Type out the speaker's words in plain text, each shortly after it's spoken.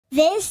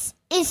This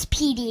is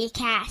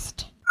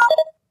PediaCast.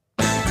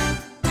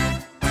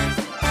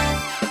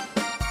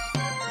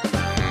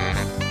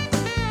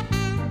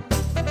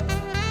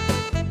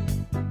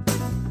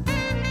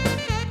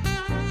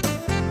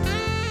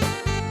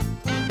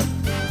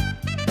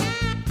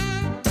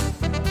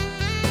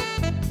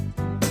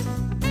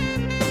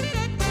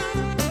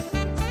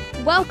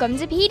 Welcome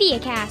to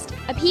PediaCast,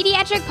 a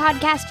pediatric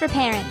podcast for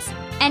parents.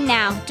 And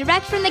now,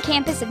 direct from the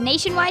campus of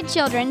Nationwide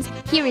Children's,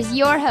 here is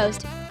your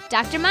host,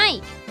 Dr.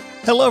 Mike.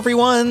 Hello,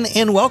 everyone,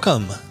 and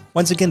welcome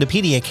once again to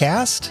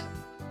PediaCast.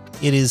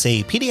 It is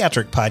a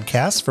pediatric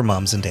podcast for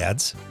moms and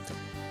dads.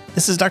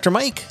 This is Dr.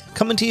 Mike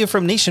coming to you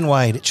from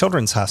Nationwide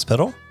Children's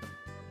Hospital.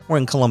 We're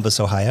in Columbus,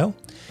 Ohio.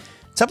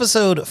 It's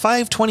episode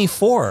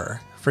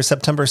 524 for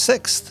September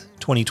 6th,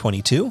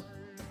 2022.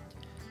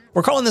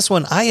 We're calling this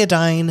one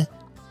Iodine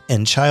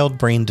and Child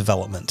Brain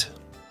Development.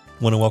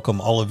 I want to welcome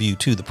all of you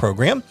to the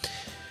program.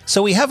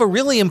 So we have a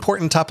really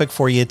important topic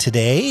for you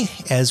today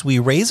as we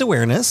raise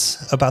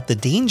awareness about the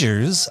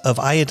dangers of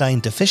iodine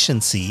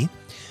deficiency,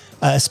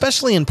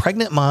 especially in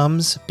pregnant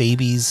moms,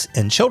 babies,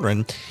 and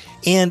children.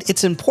 And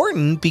it's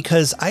important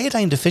because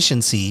iodine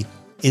deficiency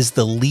is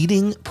the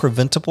leading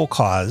preventable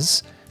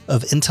cause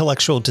of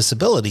intellectual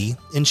disability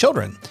in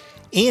children.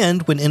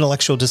 And when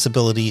intellectual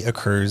disability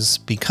occurs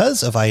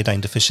because of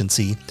iodine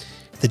deficiency,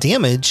 the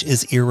damage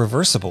is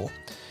irreversible.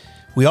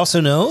 We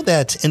also know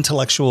that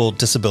intellectual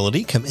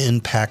disability can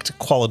impact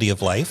quality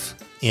of life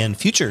and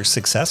future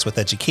success with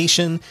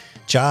education,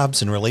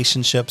 jobs, and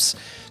relationships.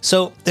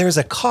 So there's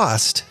a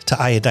cost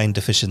to iodine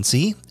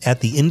deficiency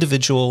at the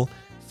individual,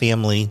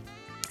 family,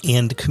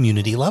 and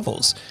community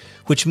levels,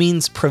 which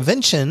means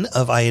prevention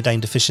of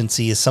iodine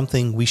deficiency is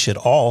something we should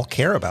all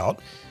care about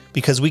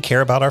because we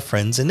care about our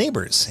friends and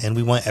neighbors, and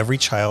we want every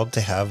child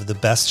to have the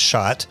best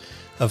shot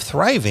of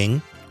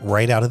thriving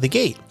right out of the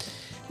gate.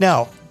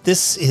 Now,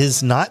 this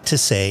is not to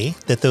say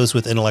that those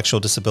with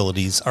intellectual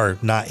disabilities are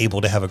not able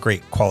to have a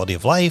great quality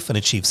of life and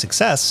achieve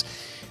success,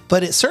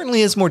 but it certainly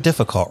is more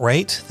difficult,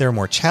 right? There are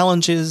more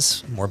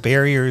challenges, more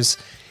barriers,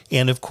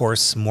 and of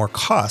course, more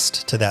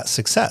cost to that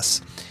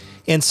success.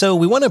 And so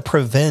we want to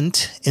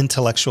prevent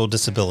intellectual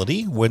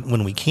disability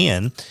when we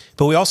can,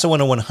 but we also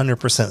want to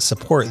 100%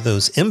 support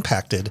those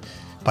impacted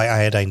by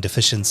iodine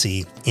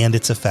deficiency and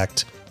its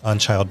effect on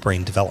child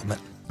brain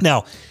development.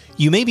 Now,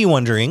 you may be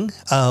wondering,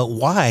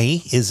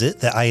 why is it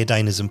that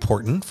iodine is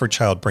important for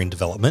child brain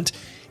development,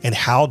 and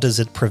how does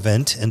it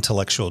prevent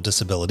intellectual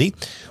disability?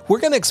 We're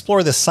going to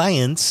explore the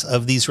science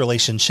of these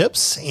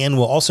relationships, and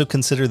we'll also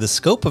consider the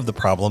scope of the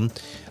problem.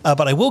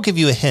 But I will give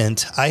you a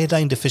hint,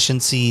 iodine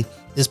deficiency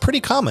is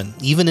pretty common,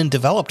 even in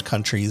developed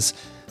countries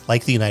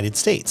like the United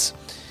States.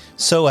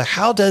 So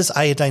how does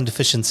iodine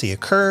deficiency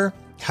occur?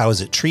 How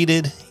is it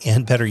treated?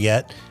 And better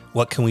yet,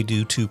 what can we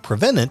do to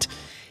prevent it?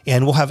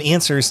 And we'll have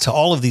answers to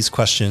all of these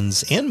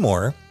questions and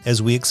more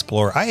as we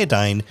explore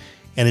iodine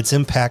and its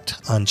impact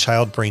on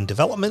child brain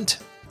development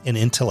and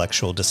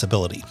intellectual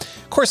disability.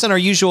 Of course, in our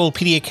usual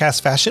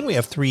PediaCast fashion, we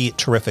have three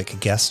terrific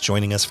guests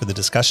joining us for the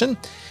discussion.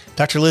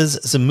 Dr. Liz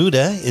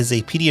Zmuda is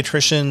a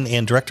pediatrician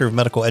and director of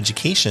medical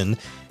education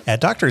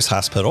at Doctors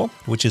Hospital,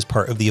 which is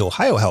part of the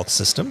Ohio Health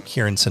System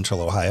here in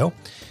Central Ohio.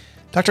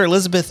 Dr.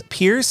 Elizabeth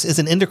Pearce is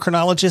an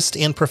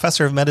endocrinologist and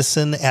professor of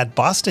medicine at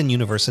Boston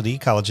University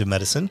College of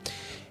Medicine.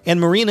 And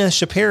Marina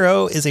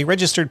Chaparro is a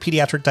registered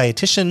pediatric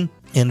dietitian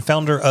and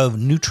founder of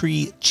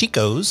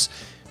Nutrichicos,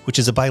 which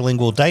is a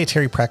bilingual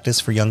dietary practice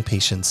for young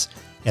patients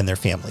and their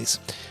families.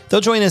 They'll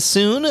join us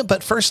soon,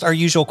 but first, our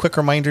usual quick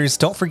reminders.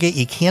 Don't forget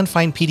you can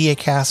find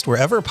PediaCast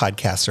wherever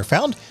podcasts are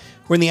found.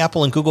 We're in the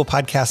Apple and Google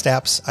podcast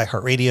apps,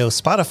 iHeartRadio,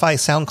 Spotify,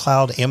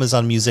 SoundCloud,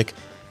 Amazon Music,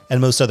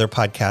 and most other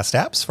podcast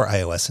apps for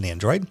iOS and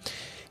Android.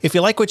 If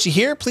you like what you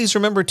hear, please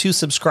remember to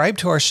subscribe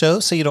to our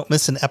show so you don't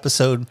miss an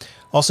episode.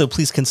 Also,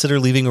 please consider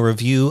leaving a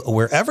review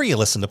wherever you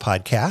listen to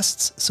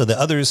podcasts so that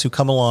others who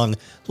come along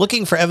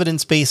looking for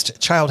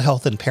evidence-based child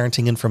health and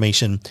parenting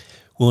information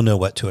will know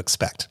what to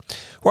expect.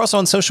 We're also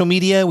on social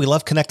media. We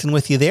love connecting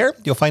with you there.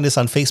 You'll find us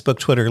on Facebook,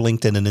 Twitter,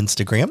 LinkedIn, and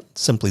Instagram.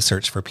 Simply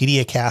search for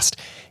PediaCast.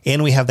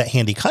 And we have that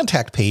handy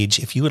contact page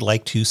if you would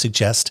like to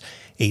suggest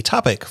a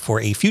topic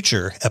for a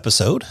future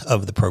episode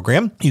of the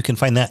program. You can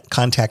find that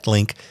contact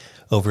link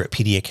over at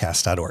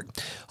PediaCast.org.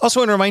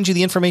 Also want to remind you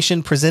the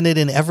information presented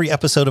in every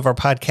episode of our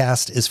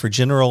podcast is for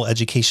general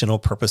educational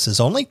purposes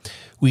only.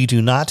 We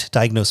do not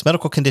diagnose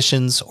medical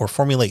conditions or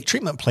formulate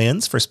treatment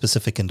plans for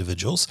specific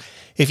individuals.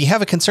 If you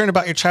have a concern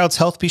about your child's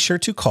health, be sure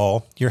to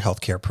call your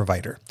healthcare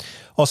provider.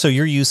 Also,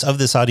 your use of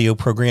this audio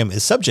program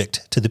is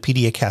subject to the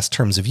PediaCast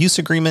Terms of Use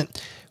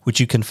Agreement, which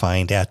you can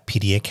find at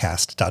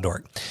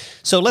PediaCast.org.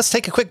 So let's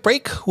take a quick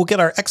break. We'll get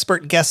our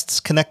expert guests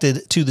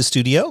connected to the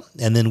studio,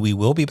 and then we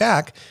will be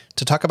back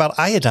to talk about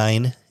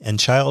iodine and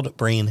child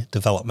brain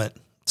development.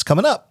 It's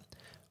coming up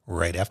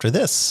right after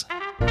this.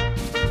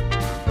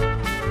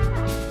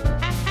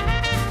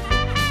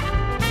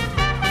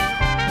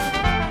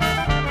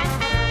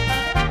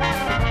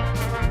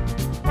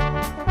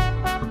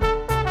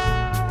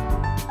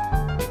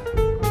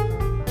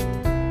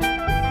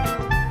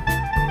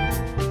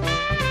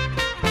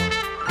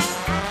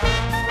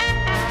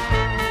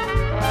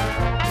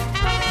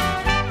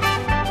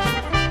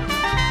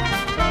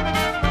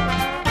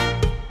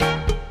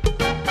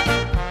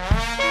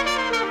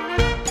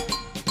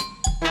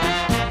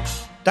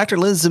 Dr.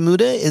 Liz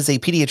Zmuda is a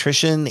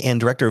pediatrician and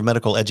director of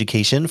medical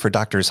education for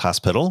Doctors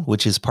Hospital,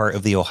 which is part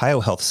of the Ohio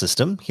Health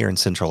System here in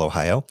Central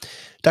Ohio.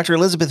 Dr.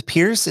 Elizabeth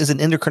Pearce is an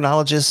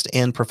endocrinologist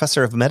and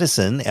professor of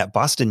medicine at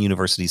Boston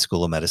University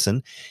School of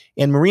Medicine.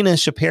 And Marina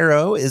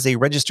Chaparro is a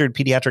registered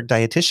pediatric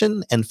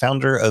dietitian and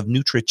founder of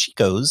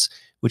Nutrichicos,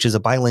 which is a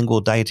bilingual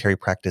dietary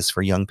practice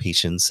for young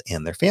patients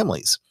and their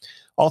families.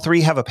 All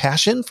three have a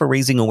passion for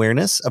raising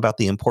awareness about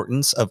the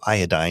importance of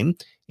iodine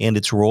and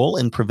its role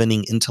in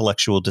preventing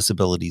intellectual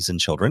disabilities in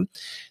children.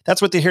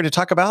 That's what they're here to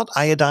talk about,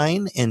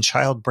 iodine and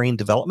child brain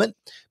development.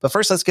 But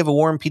first, let's give a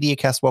warm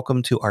PediaCast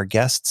welcome to our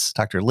guests,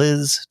 Dr.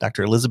 Liz,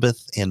 Dr.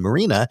 Elizabeth, and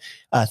Marina.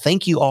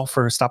 Thank you all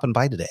for stopping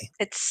by today.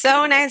 It's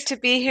so nice to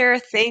be here.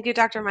 Thank you,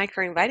 Dr. Mike,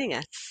 for inviting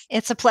us.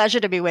 It's a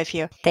pleasure to be with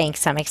you.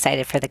 Thanks. I'm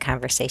excited for the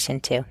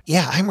conversation too.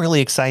 Yeah, I'm really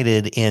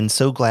excited and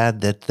so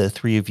glad that the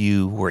three of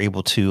you were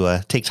able to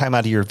take time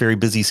out of your very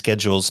busy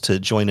schedules to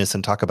join us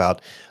and talk about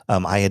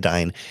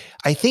iodine.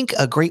 I think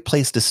a great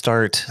place to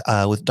start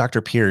with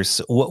Dr. Pearce,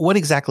 what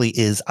exactly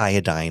is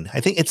iodine? I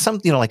think it's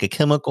something like a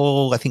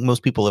chemical. I think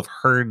most people have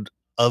heard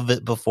of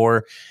it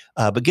before,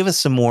 but give us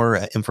some more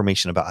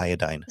information about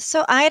iodine.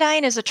 So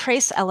iodine is a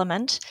trace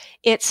element.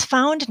 It's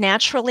found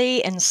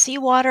naturally in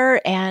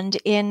seawater and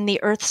in the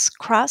Earth's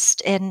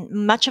crust in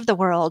much of the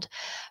world.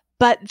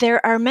 But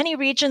there are many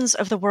regions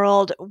of the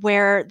world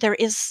where there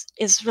is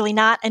really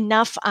not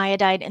enough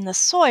iodine in the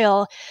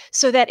soil,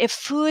 so that if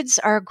foods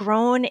are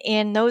grown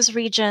in those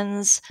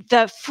regions,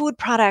 the food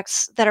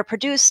products that are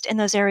produced in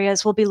those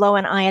areas will be low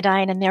in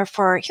iodine, and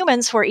therefore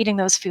humans who are eating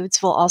those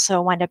foods will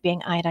also wind up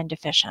being iodine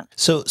deficient.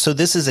 So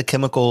this is a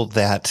chemical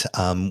that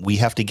we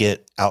have to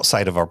get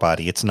outside of our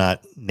body. It's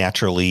not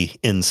naturally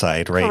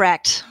inside, right?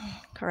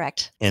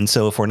 Correct. And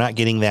so if we're not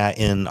getting that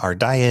in our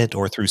diet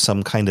or through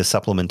some kind of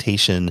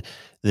supplementation,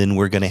 then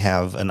we're going to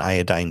have an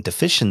iodine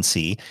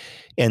deficiency.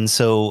 And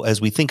so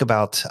as we think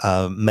about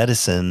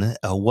medicine,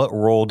 what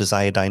role does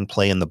iodine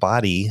play in the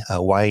body?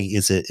 Why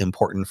is it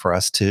important for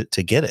us to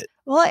get it?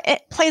 Well,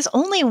 it plays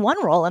only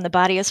one role in the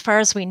body as far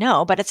as we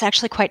know, but it's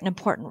actually quite an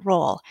important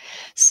role.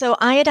 So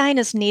iodine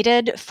is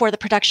needed for the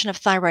production of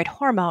thyroid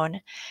hormone,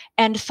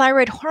 and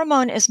thyroid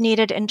hormone is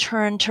needed in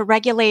turn to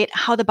regulate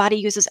how the body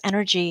uses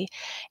energy.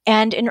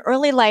 And in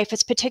early life,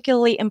 it's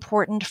particularly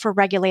important for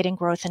regulating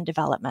growth and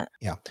development.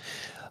 Yeah.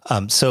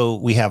 So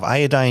we have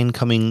iodine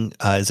coming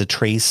as a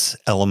trace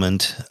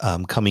element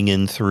coming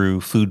in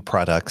through food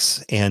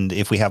products. And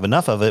if we have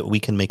enough of it, we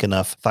can make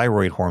enough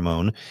thyroid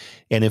hormone.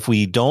 And if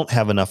we don't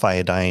have enough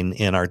iodine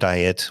in our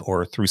diet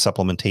or through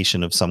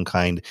supplementation of some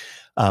kind,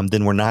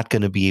 then we're not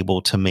going to be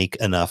able to make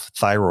enough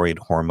thyroid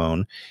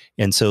hormone.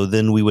 And so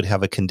then we would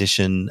have a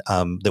condition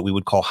that we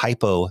would call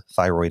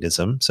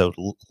hypothyroidism. So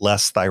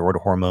less thyroid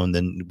hormone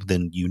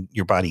than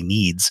your body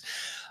needs.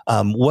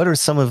 What are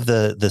some of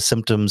the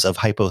symptoms of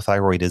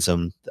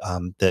hypothyroidism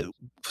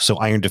so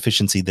iron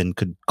deficiency then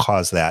could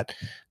cause that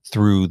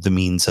through the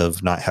means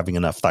of not having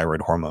enough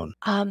thyroid hormone?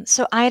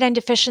 So iodine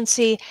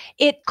deficiency,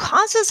 it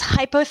causes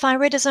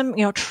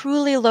hypothyroidism,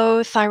 truly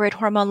low thyroid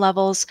hormone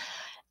levels,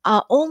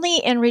 only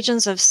in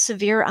regions of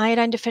severe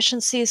iodine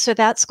deficiency. So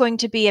that's going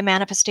to be a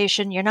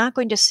manifestation you're not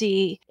going to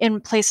see in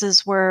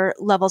places where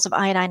levels of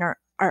iodine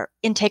are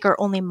intake are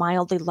only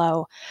mildly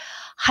low.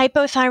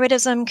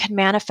 Hypothyroidism can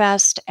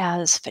manifest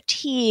as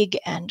fatigue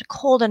and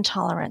cold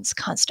intolerance,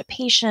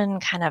 constipation,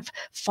 kind of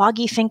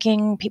foggy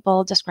thinking.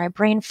 People describe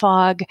brain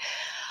fog,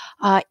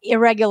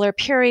 irregular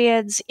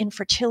periods,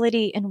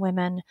 infertility in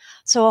women.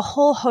 So a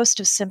whole host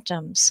of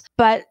symptoms.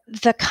 But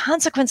the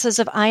consequences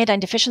of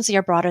iodine deficiency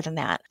are broader than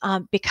that,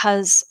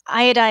 because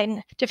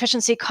iodine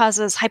deficiency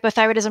causes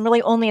hypothyroidism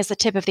really only as the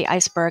tip of the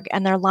iceberg,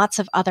 and there are lots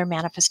of other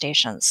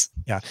manifestations.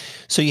 Yeah.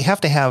 So you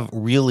have to have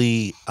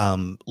really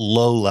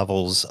low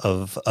levels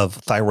of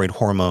thyroid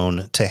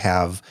hormone to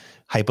have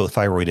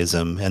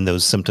hypothyroidism and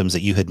those symptoms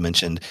that you had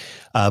mentioned.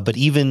 But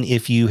even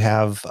if you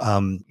have,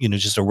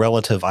 just a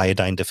relative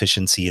iodine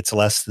deficiency, it's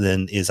less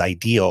than is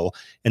ideal.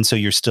 And so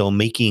you're still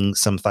making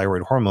some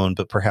thyroid hormone,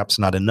 but perhaps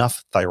not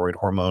enough thyroid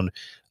hormone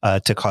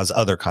to cause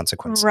other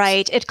consequences.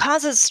 Right. It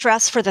causes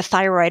stress for the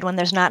thyroid when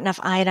there's not enough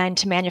iodine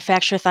to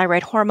manufacture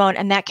thyroid hormone,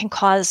 and that can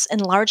cause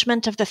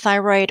enlargement of the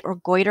thyroid or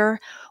goiter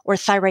or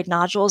thyroid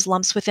nodules,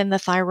 lumps within the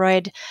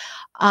thyroid.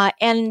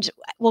 And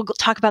we'll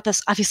talk about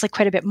this obviously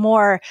quite a bit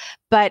more,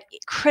 but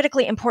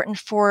critically important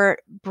for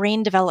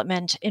brain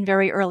development in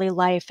very early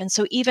life. And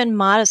so even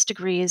modest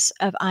degrees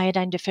of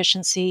iodine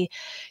deficiency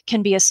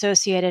can be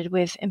associated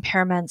with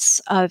impairments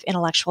of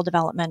intellectual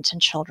development in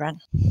children.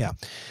 Yeah.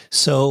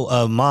 So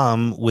a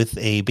mom with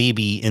a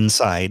baby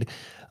inside,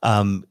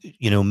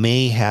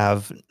 may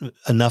have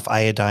enough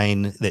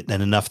iodine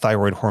and enough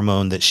thyroid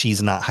hormone that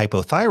she's not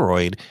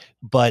hypothyroid,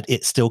 but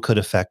it still could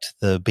affect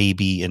the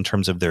baby in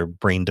terms of their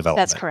brain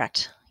development. That's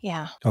correct.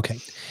 Yeah. Okay.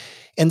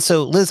 And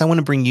so, Liz, I want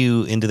to bring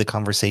you into the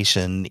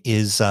conversation.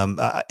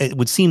 It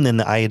would seem then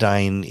the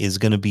iodine is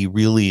going to be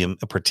really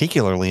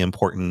particularly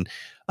important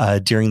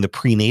during the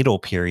prenatal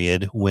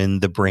period when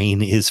the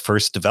brain is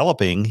first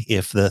developing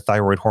if the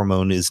thyroid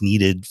hormone is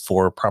needed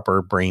for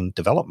proper brain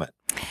development.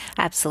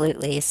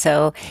 Absolutely.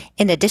 So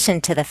in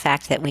addition to the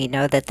fact that we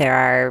know that there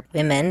are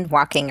women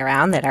walking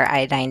around that are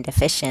iodine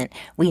deficient,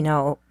 we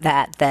know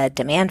that the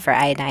demand for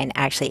iodine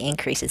actually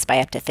increases by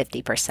up to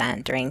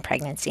 50% during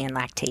pregnancy and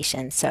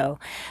lactation. So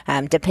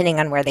depending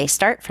on where they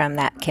start from,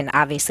 that can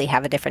obviously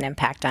have a different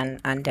impact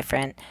on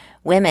different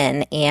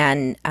women,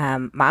 and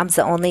mom's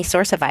the only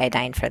source of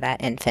iodine for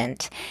that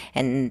infant.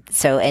 And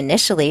so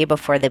initially,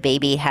 before the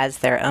baby has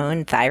their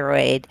own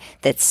thyroid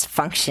that's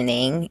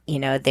functioning,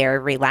 they're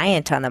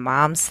reliant on the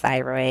mom's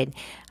thyroid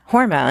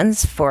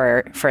hormones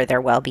for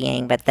their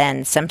well-being. But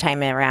then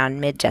sometime around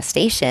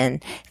mid-gestation,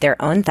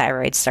 their own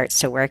thyroid starts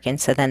to work. And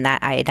so then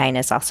that iodine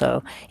is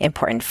also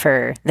important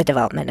for the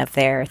development of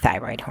their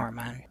thyroid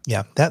hormone.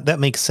 Yeah, that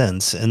makes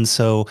sense. And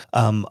so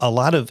a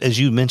lot of, as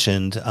you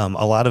mentioned,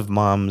 a lot of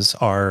moms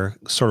are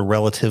sort of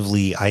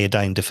relatively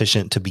iodine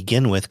deficient to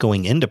begin with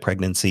going into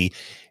pregnancy.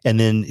 And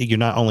then you're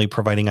not only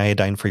providing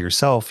iodine for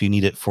yourself, you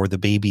need it for the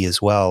baby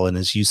as well. And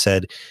as you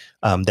said,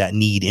 that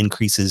need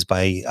increases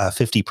by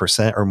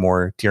 50% or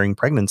more during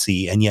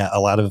pregnancy. And yet a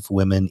lot of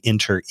women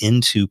enter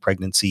into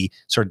pregnancy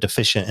sort of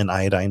deficient in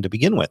iodine to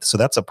begin with. So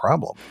that's a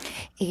problem.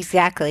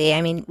 Exactly.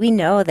 I mean, we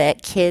know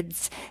that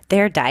kids,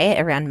 their diet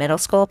around middle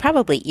school,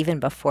 probably even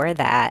before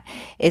that,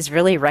 is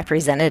really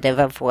representative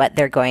of what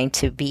they're going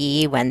to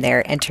be when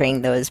they're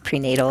entering those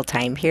prenatal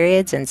time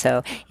periods. And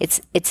so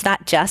it's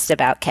not just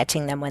about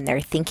catching them when they're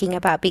thinking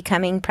about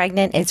becoming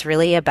pregnant. It's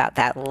really about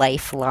that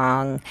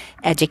lifelong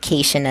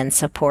education and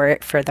support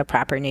for the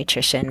proper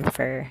nutrition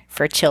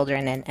for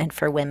children and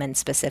for women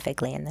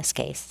specifically in this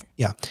case.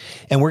 Yeah.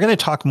 And we're going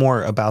to talk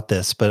more about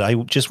this, but I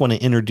just want to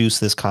introduce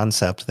this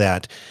concept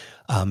that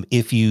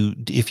if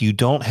you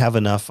don't have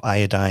enough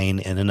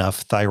iodine and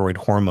enough thyroid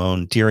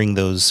hormone during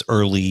those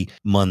early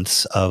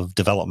months of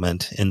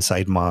development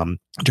inside mom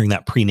during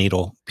that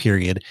prenatal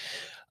period,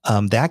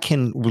 that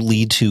can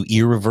lead to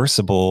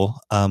irreversible,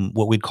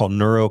 what we'd call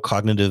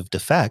neurocognitive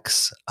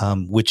defects,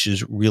 which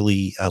is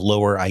really a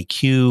lower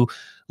IQ,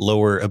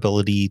 lower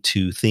ability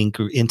to think,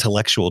 or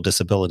intellectual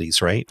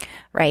disabilities, right?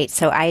 Right.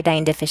 So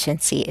iodine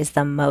deficiency is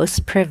the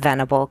most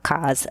preventable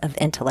cause of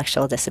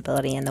intellectual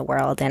disability in the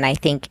world. And I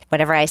think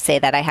whenever I say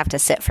that, I have to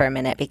sit for a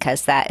minute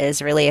because that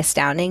is really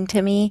astounding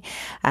to me.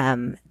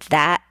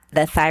 That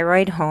the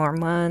thyroid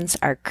hormones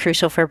are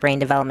crucial for brain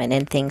development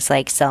in things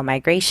like cell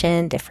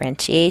migration,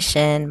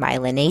 differentiation,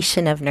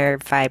 myelination of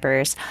nerve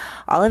fibers,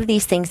 all of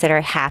these things that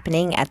are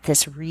happening at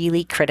this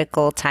really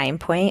critical time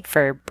point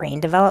for brain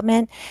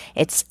development.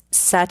 It's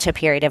such a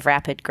period of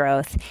rapid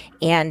growth.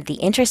 And the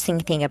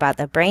interesting thing about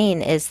the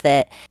brain is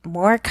that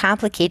more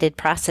complicated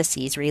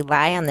processes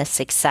rely on the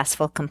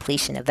successful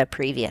completion of the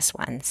previous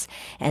ones.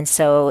 And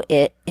so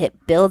it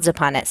builds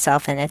upon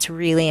itself, and it's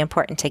really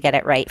important to get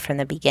it right from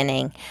the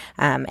beginning.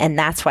 And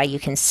that's why you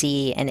can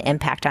see an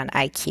impact on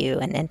IQ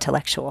and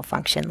intellectual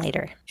function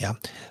later. Yeah,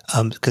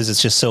 because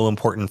it's just so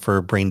important for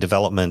brain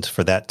development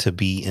for that to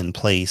be in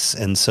place.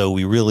 And so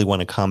we really want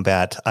to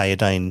combat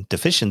iodine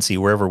deficiency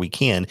wherever we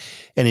can.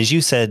 And as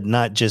you said,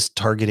 not just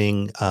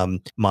targeting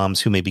moms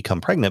who may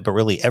become pregnant, but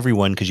really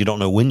everyone, because you don't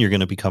know when you're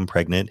going to become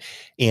pregnant.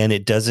 And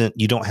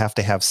you don't have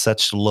to have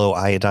such low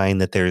iodine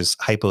that there's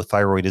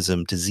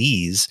hypothyroidism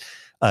disease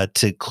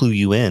to clue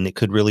you in. It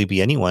could really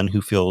be anyone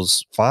who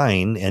feels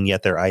fine and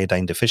yet they're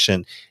iodine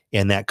deficient,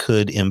 and that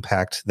could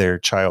impact their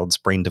child's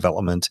brain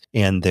development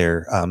and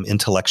their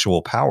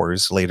intellectual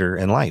powers later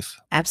in life.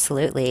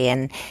 Absolutely.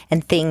 And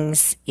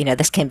things,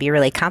 this can be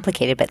really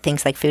complicated, but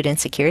things like food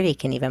insecurity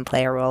can even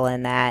play a role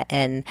in that,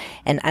 and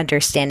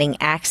understanding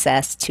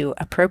access to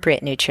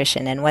appropriate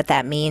nutrition and what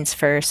that means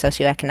for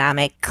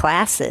socioeconomic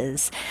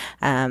classes,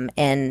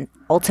 and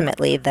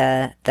ultimately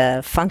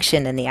the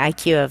function and the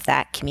IQ of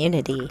that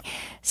community.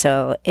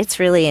 So it's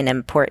really an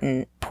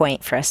important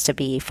point for us to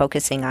be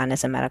focusing on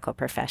as a medical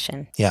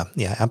profession. Yeah,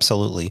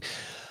 absolutely.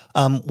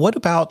 What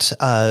about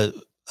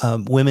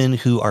women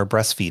who are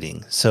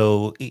breastfeeding?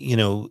 So,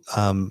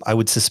 I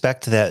would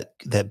suspect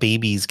that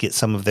babies get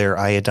some of their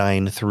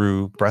iodine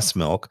through breast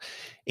milk.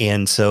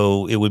 And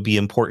so it would be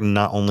important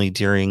not only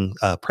during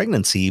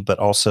pregnancy, but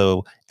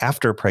also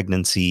after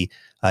pregnancy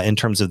in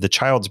terms of the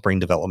child's brain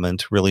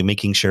development, really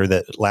making sure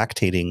that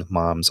lactating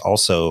moms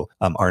also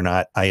are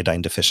not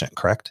iodine deficient,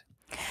 correct?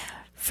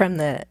 From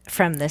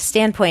the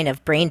standpoint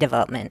of brain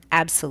development,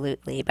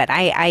 absolutely. But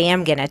I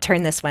am going to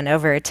turn this one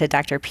over to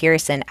Dr.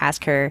 Pearce and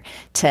ask her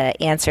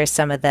to answer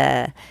some of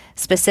the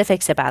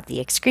specifics about the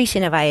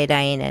excretion of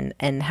iodine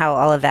and how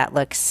all of that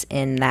looks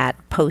in that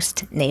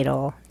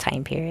postnatal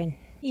time period.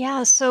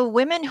 Yeah, so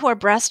women who are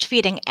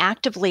breastfeeding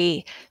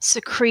actively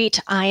secrete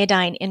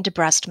iodine into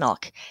breast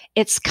milk.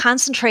 It's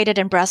concentrated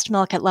in breast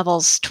milk at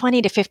levels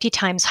 20 to 50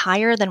 times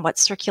higher than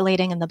what's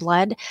circulating in the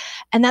blood.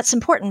 And that's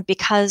important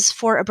because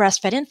for a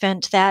breastfed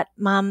infant, that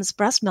mom's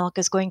breast milk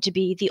is going to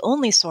be the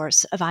only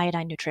source of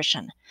iodine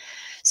nutrition.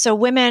 So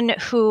women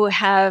who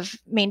have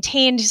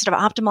maintained sort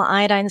of optimal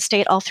iodine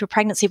state all through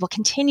pregnancy will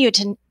continue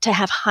to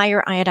have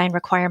higher iodine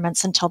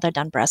requirements until they're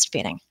done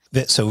breastfeeding.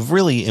 So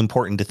really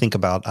important to think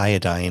about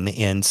iodine.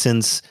 And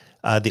since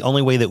the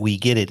only way that we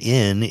get it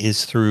in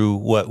is through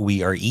what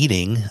we are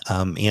eating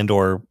and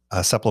or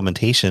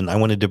supplementation, I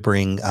wanted to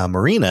bring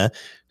Marina,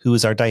 who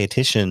is our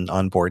dietitian,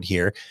 on board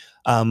here.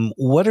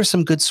 What are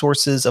some good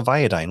sources of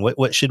iodine?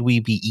 What should we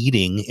be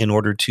eating in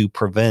order to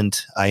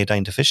prevent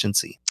iodine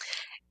deficiency?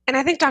 And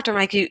I think, Dr.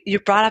 Mike, you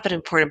brought up an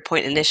important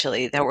point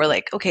initially that we're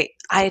like, okay,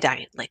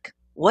 iodine, like,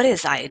 what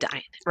is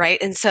iodine, right?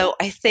 And so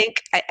I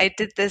think I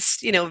did this,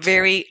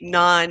 very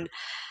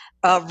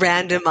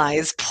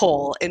randomized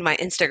poll in my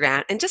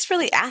Instagram and just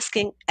really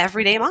asking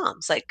everyday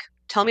moms, like,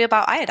 tell me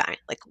about iodine.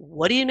 Like,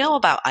 what do you know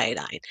about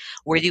iodine?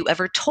 Were you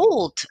ever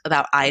told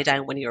about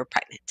iodine when you were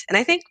pregnant? And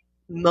I think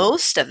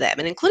most of them,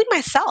 and including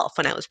myself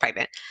when I was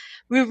pregnant,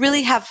 we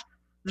really have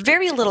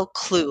very little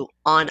clue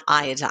on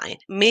iodine.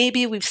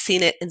 Maybe we've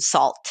seen it in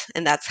salt,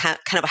 and that's kind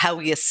of how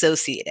we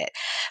associate it.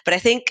 But I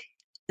think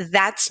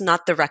that's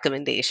not the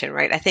recommendation,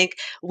 right? I think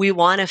we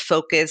want to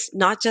focus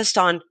not just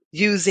on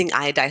using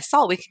iodized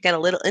salt, we can get a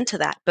little into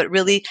that, but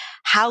really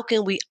how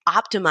can we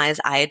optimize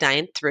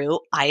iodine through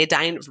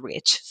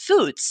iodine-rich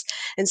foods?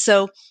 And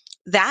so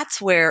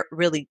that's where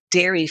really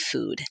dairy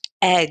food,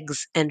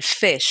 eggs, and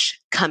fish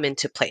come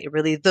into play.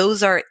 Really,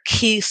 those are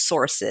key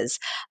sources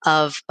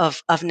of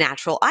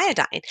natural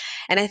iodine.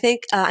 And I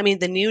think,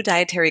 the new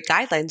dietary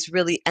guidelines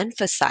really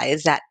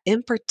emphasize that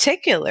in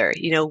particular,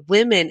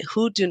 women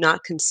who do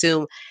not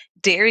consume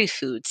dairy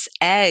foods,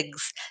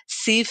 eggs,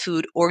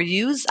 seafood, or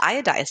use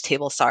iodized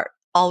table salt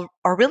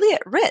are really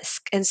at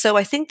risk. And so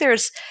I think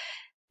there's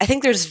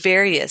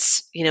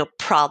various,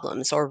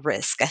 problems or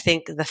risk. I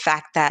think the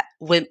fact that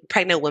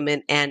pregnant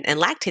women and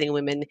lactating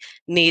women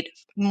need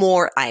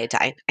more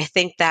iodine. I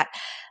think that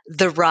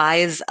the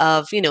rise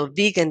of,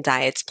 vegan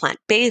diets,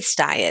 plant-based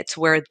diets,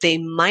 where they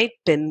might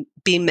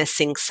be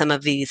missing some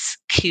of these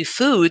key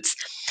foods.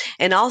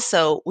 And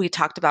also we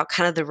talked about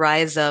kind of the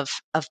rise of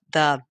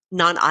the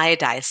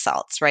non-iodized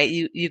salts, right?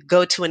 You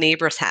go to a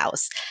neighbor's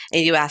house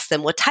and you ask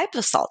them, what type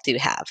of salt do you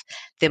have?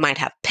 They might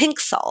have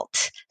pink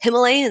salt,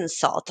 Himalayan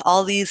salt,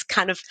 all these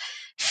kind of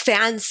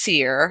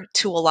fancier,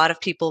 to a lot of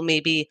people,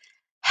 maybe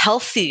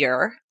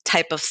healthier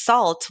type of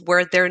salt,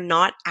 where they're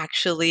not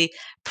actually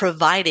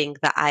providing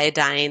the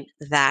iodine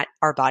that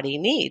our body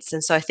needs.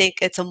 And so I think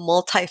it's a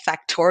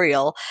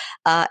multifactorial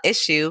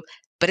issue,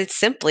 but it's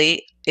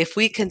simply, if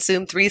we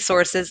consume 3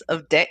 sources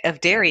of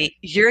dairy,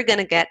 you're going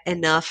to get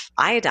enough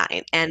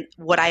iodine. And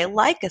what I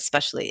like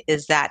especially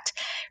is that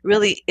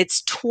really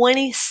it's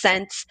 20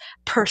 cents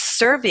per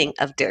serving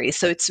of dairy.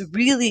 So it's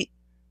really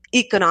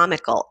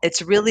economical.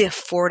 It's really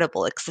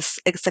affordable.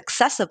 It's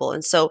accessible.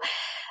 And so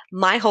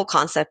my whole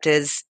concept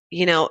is,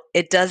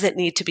 it doesn't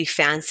need to be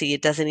fancy.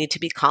 It doesn't need to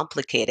be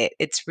complicated.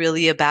 It's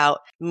really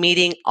about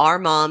meeting our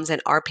moms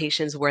and our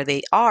patients where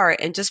they are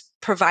and just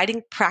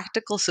providing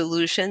practical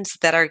solutions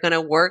that are going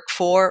to work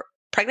for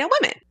pregnant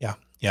women. Yeah.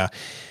 Yeah.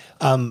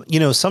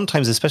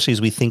 Sometimes, especially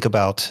as we think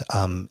about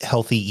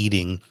healthy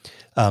eating,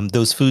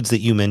 those foods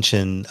that you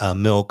mentioned,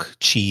 milk,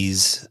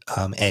 cheese,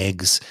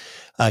 eggs,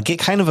 get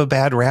kind of a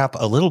bad rap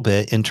a little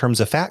bit in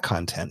terms of fat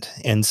content.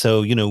 And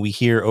so, we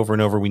hear over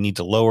and over, we need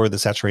to lower the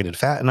saturated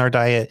fat in our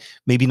diet,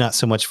 maybe not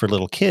so much for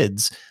little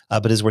kids,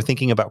 but as we're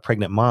thinking about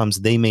pregnant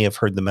moms, they may have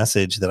heard the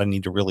message that I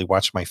need to really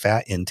watch my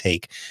fat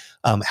intake.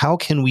 How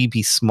can we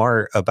be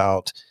smart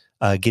about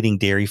getting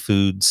dairy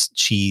foods,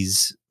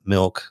 cheese,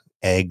 milk,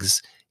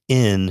 eggs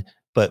in,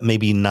 but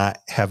maybe not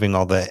having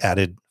all the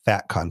added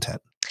fat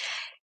content?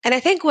 And I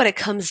think what it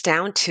comes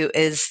down to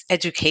is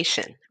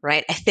education,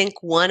 right? I think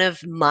one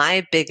of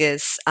my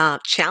biggest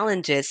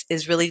challenges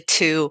is really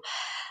to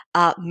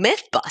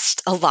myth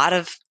bust a lot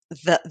of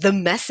the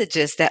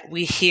messages that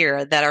we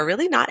hear that are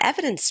really not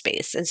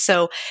evidence-based. And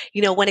so,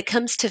 when it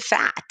comes to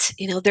fat,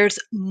 there's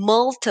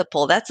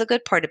multiple, that's a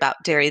good part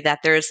about dairy, that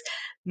there's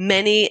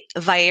many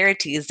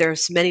varieties,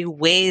 there's many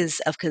ways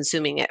of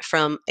consuming it,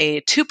 from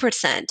a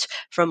 2%,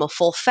 from a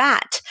full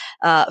fat,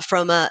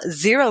 from a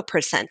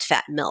 0%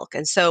 fat milk.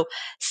 And so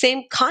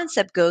same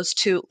concept goes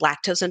to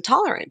lactose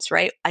intolerance,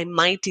 right? I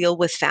might deal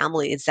with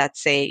families that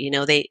say,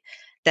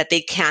 that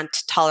they can't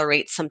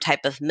tolerate some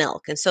type of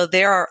milk. And so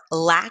there are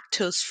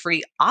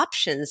lactose-free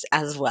options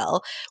as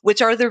well,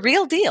 which are the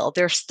real deal.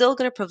 They're still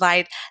going to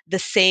provide the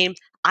same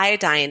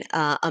iodine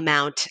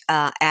amount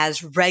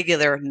as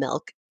regular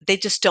milk. They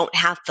just don't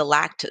have the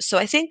lactose. So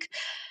I think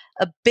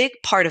a big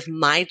part of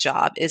my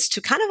job is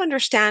to kind of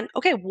understand,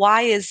 okay,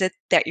 why is it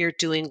that you're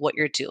doing what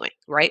you're doing,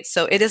 right?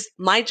 So it is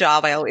my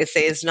job, I always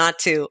say, is not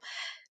to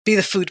be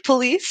the food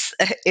police.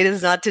 It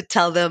is not to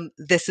tell them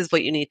this is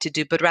what you need to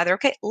do, but rather,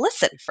 okay,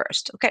 listen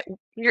first. Okay,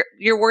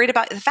 you're worried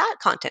about the fat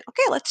content.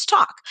 Okay, let's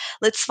talk.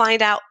 Let's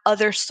find out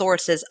other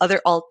sources,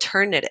 other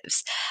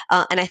alternatives.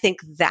 And I think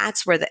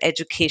that's where the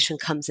education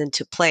comes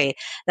into play,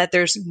 that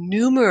there's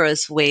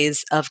numerous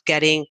ways of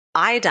getting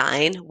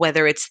iodine,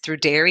 whether it's through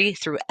dairy,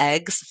 through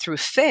eggs, through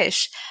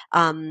fish.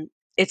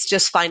 It's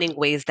just finding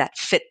ways that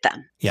fit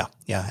them. Yeah,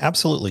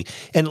 absolutely.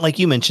 And like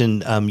you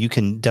mentioned, you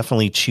can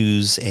definitely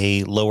choose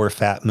a lower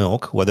fat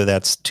milk, whether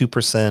that's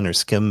 2% or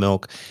skim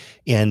milk,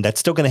 and that's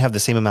still going to have the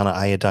same amount of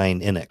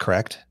iodine in it,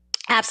 correct?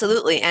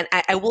 Absolutely. And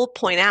I will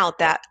point out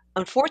that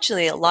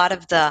unfortunately, a lot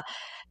of the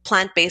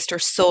plant-based or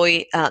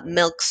soy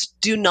milks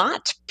do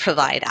not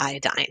provide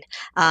iodine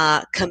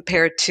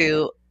compared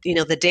to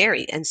the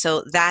dairy, and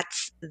so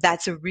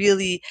that's a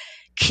really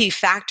key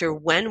factor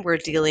when we're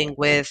dealing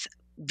with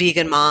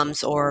vegan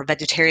moms or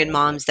vegetarian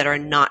moms that are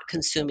not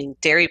consuming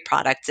dairy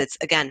products. It's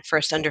again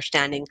first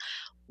understanding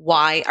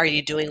why are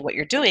you doing what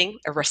you're doing,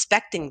 or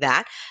respecting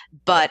that,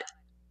 but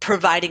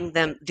providing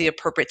them the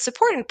appropriate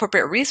support and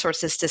appropriate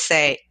resources to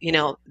say,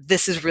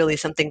 this is really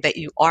something that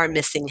you are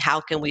missing. How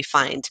can we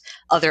find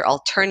other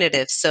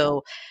alternatives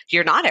so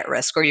you're not at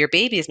risk, or your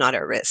baby is not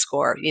at risk,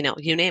 or, you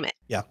name it.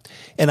 Yeah.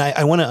 And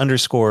I want to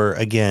underscore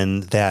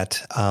again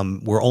that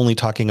we're only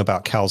talking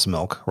about cow's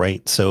milk,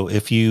 right? So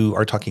if you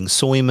are talking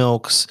soy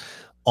milks,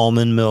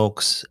 almond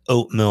milks,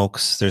 oat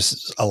milks,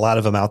 there's a lot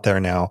of them out there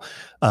now.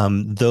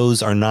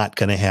 Those are not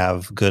going to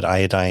have good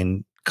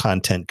iodine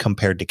content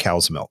compared to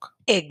cow's milk.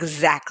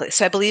 Exactly.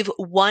 So I believe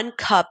 1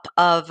 cup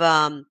of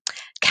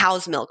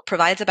cow's milk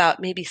provides about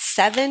maybe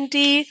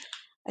 70,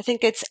 I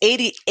think it's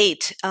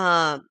 88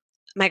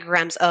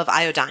 micrograms of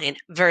iodine,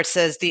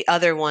 versus the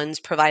other ones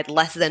provide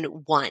less than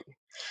 1.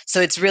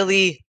 So it's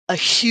really a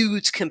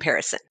huge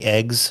comparison.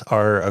 Eggs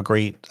are a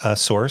great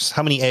source.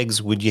 How many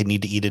eggs would you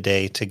need to eat a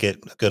day to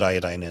get good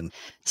iodine in?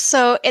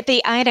 So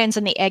the iodine's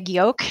in the egg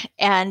yolk,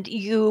 and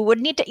you would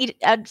need to eat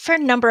a fair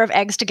number of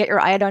eggs to get your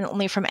iodine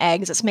only from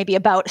eggs. It's maybe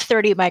about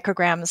 30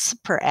 micrograms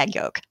per egg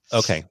yolk.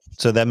 Okay.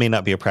 So that may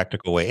not be a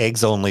practical way.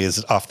 Eggs only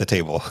is off the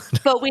table.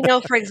 But we know,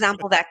 for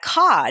example, that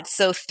cod,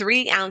 so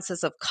 3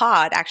 ounces of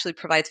cod actually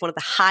provides one of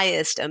the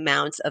highest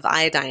amounts of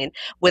iodine,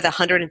 with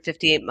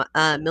 158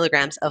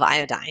 milligrams of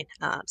iodine.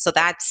 So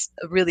that's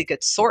a really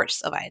good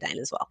source of iodine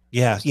as well.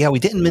 Yeah. Yeah. We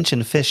didn't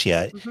mention fish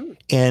yet. Mm-hmm.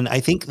 And I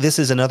think this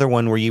is another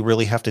one where you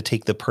really have to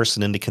take the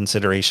person into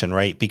consideration,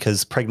 right?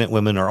 Because pregnant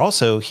women are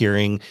also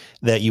hearing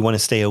that you want to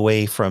stay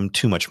away from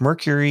too much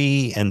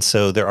mercury. And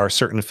so there are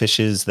certain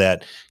fishes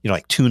that,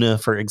 like tuna,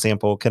 for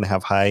example, can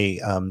have high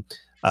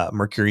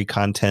mercury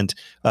content.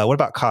 What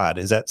about cod?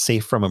 Is that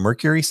safe from a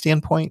mercury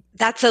standpoint?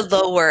 That's a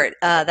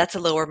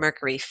lower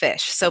mercury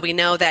fish. So we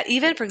know that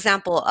even, for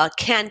example,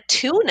 canned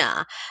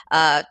tuna,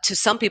 to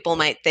some people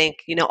might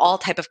think, all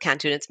type of canned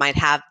tunas might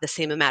have the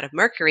same amount of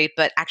mercury,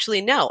 but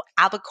actually no.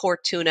 Albacore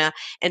tuna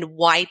and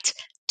white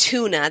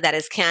tuna that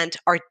is canned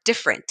are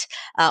different.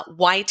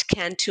 White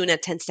canned tuna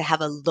tends to have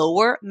a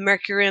lower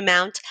mercury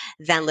amount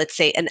than, let's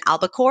say, an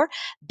albacore,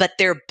 but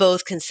they're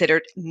both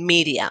considered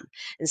medium.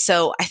 And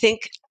so I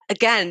think,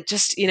 again,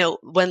 just,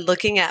 when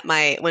looking at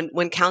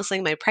when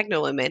counseling my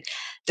pregnant women,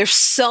 there's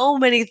so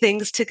many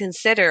things to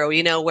consider,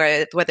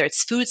 whether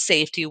it's food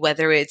safety,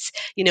 whether it's,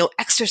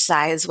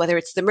 exercise, whether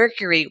it's the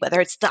mercury,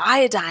 whether it's the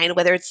iodine,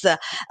 whether it's the,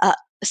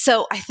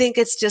 so I think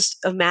it's just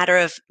a matter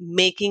of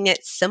making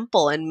it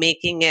simple and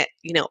making it,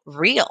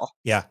 real.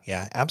 Yeah,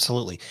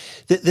 absolutely.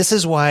 This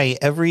is why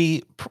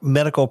every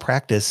medical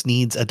practice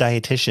needs a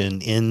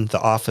dietitian in the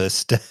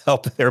office to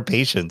help their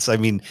patients. I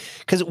mean,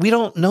 because we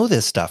don't know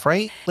this stuff,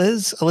 right,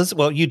 Liz?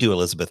 Well, you do,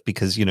 Elizabeth,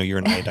 because you're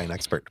an iodine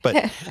expert.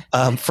 But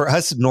for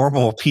us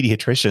normal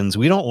pediatricians,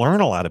 we don't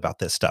learn a lot about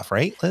this stuff,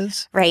 right,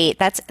 Liz? Right.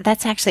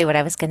 That's actually what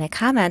I was going to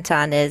comment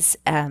on is,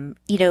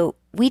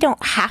 we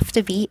don't have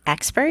to be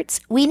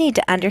experts. We need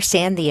to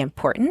understand the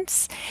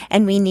importance,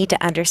 and we need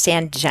to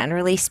understand,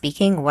 generally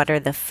speaking, what are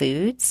the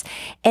foods.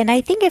 And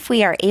I think if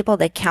we are able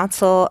to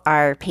counsel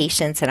our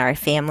patients and our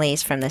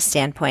families from the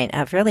standpoint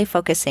of really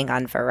focusing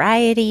on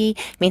variety,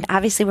 I mean,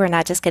 obviously we're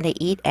not just going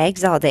to eat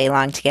eggs all day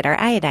long to get our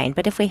iodine,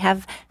 but if we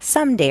have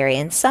some dairy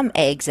and some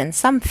eggs and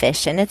some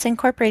fish, and it's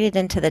incorporated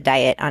into the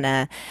diet on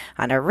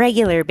a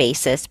regular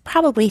basis,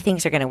 probably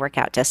things are going to work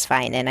out just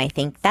fine. And I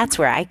think that's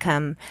where I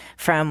come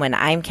from when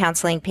I'm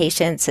counseling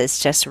patients, is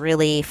just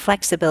really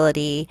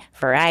flexibility,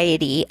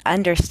 variety,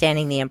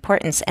 understanding the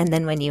importance. And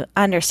then when you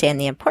understand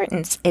the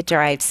importance, it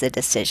drives the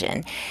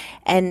decision.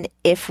 And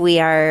if we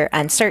are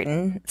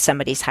uncertain,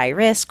 somebody's high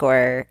risk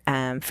or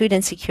food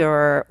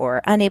insecure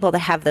or unable to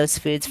have those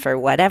foods for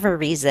whatever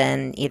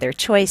reason, either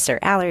choice or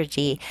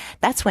allergy,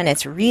 that's when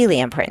it's really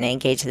important to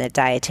engage the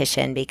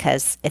dietitian,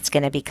 because it's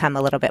going to become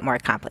a little bit more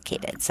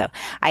complicated. So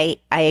I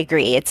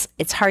agree.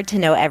 It's hard to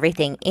know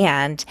everything,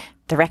 and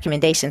the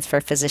recommendations for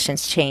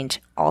physicians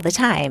change all the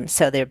time.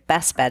 So their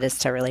best bet is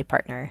to really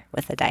partner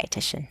with a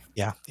dietitian.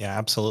 Yeah,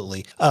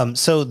 absolutely.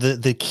 So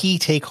the key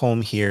take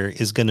home here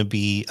is going to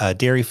be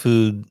dairy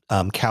food,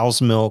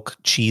 cow's milk,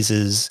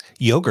 cheeses,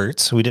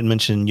 yogurts. We didn't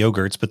mention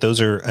yogurts, but those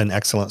are an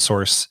excellent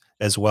source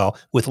as well,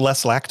 with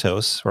less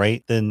lactose,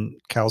 right, than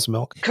cow's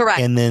milk. Correct.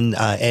 And then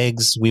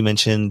eggs, we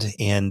mentioned,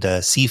 and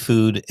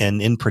seafood,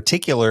 and in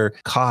particular,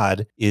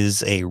 cod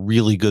is a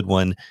really good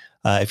one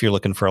if you're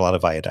looking for a lot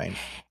of iodine.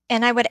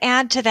 And I would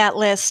add to that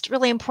list,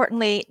 really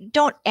importantly,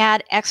 don't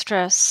add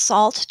extra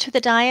salt to the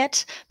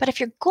diet. But if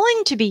you're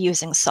going to be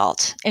using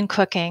salt in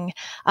cooking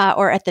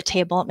or at the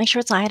table, make sure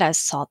it's iodized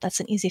salt. That's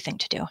an easy thing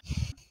to do.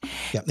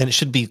 Yeah, and it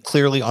should be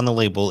clearly on the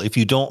label. If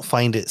you don't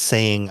find it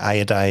saying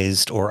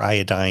iodized or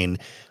iodine,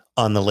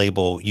 on the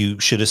label, you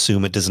should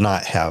assume it does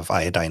not have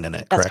iodine in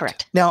it. That's Correct.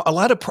 correct. Now, a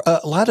lot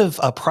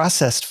of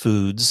processed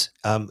foods,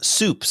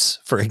 soups,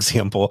 for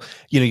example,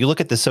 you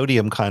look at the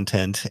sodium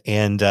content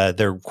and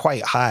they're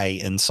quite high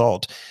in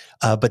salt.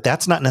 But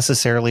that's not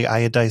necessarily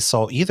iodized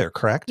salt either,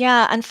 correct?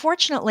 Yeah,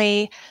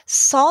 unfortunately,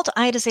 salt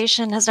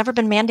iodization has never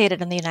been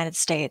mandated in the United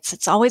States.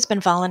 It's always been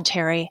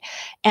voluntary.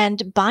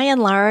 And by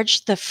and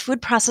large, the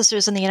food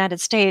processors in the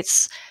United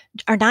States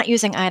are not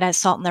using iodized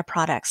salt in their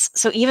products.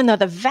 So even though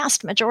the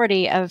vast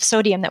majority of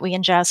sodium that we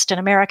ingest in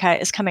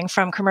America is coming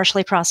from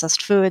commercially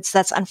processed foods,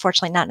 that's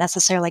unfortunately not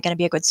necessarily going to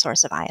be a good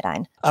source of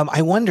iodine.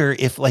 I wonder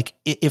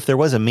if there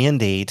was a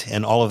mandate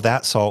and all of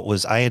that salt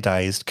was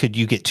iodized, could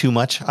you get too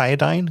much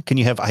iodine? Can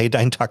you have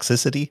iodine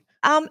toxicity?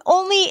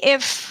 Only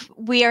if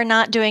we are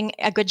not doing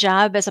a good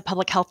job as a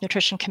public health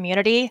nutrition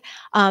community,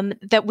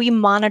 that we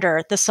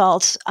monitor the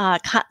salt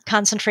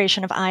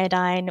concentration of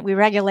iodine, we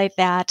regulate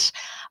that,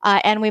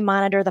 and we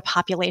monitor the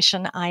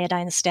population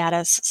iodine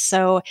status.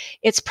 So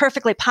it's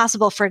perfectly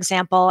possible, for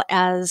example,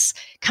 as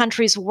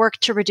countries work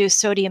to reduce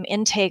sodium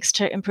intakes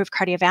to improve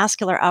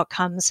cardiovascular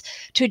outcomes,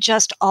 to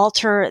just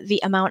alter the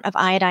amount of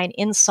iodine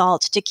in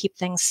salt to keep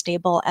things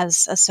stable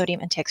as sodium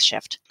intakes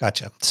shift.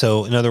 Gotcha.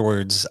 So in other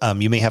words,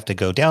 you may have to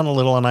go down a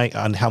little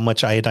on how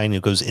much iodine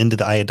goes into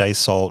the iodized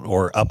salt,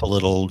 or up a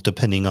little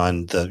depending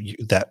on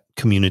that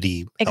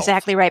community.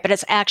 Exactly right. But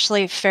it's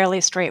actually fairly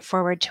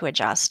straightforward to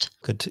adjust.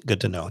 Good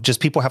to know. Just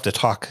people have to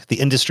talk. The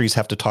industries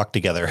have to talk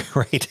together,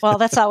 right? Well,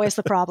 that's always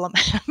the problem.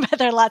 But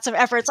there are lots of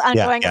efforts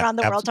ongoing around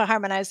the world to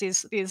harmonize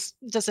these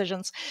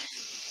decisions.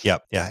 Yeah,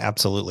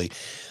 absolutely.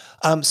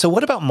 So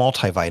what about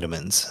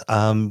multivitamins?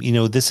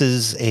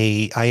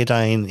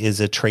 Iodine is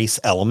a trace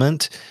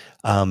element.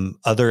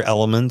 Other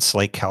elements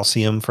like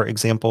calcium, for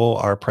example,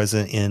 are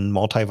present in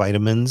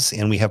multivitamins,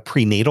 and we have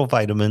prenatal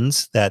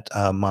vitamins that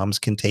moms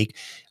can take.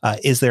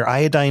 Is there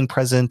iodine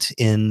present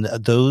in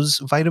those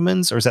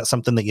vitamins, or is that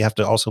something that you have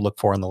to also look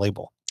for on the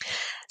label?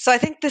 So I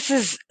think this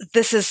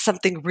is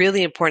something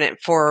really important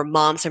for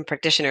moms and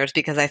practitioners,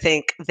 because I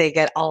think they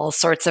get all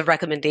sorts of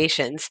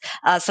recommendations.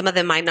 Some of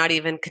them might not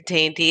even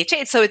contain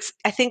DHA. So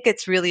I think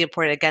it's really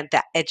important, again,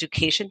 that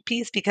education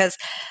piece, because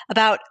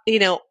about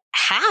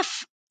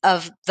half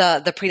of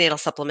the prenatal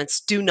supplements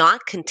do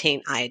not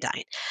contain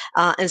iodine,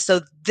 and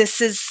so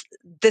this is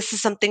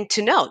something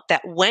to note,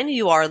 that when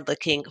you are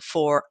looking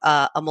for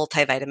a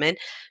multivitamin,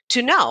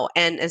 to know.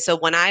 And so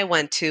when I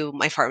went to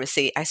my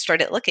pharmacy, I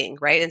started looking,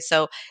 right, and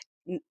so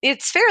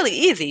it's fairly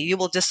easy. You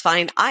will just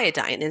find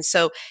iodine. And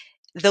so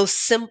those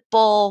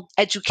simple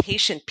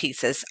education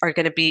pieces are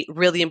going to be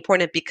really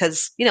important,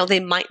 because, they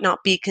might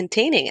not be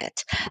containing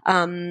it.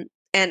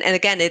 And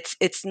again,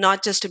 it's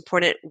not just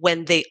important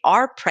when they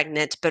are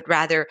pregnant, but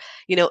rather,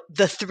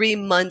 the 3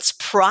 months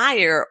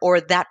prior,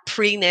 or that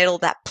prenatal,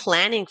 that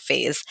planning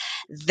phase,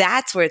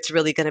 that's where it's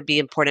really going to be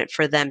important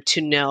for them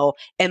to know,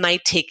 am I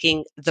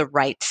taking the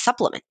right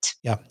supplement?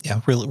 Yeah.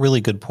 Really,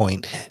 really good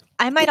point.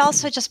 I might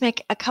also just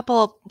make a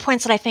couple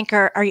points that I think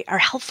are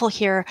helpful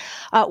here.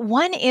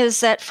 One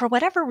is that for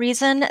whatever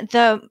reason,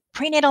 the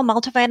prenatal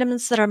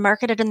multivitamins that are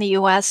marketed in the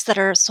US that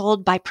are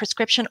sold by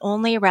prescription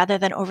only rather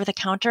than over the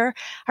counter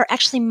are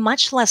actually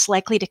much less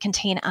likely to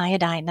contain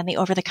iodine than the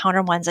over the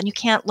counter ones. And you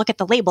can't look at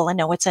the label and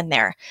know what's in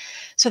there.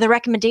 So the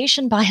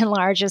recommendation by and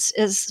large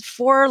is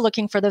for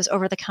looking for those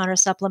over the counter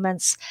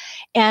supplements.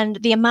 And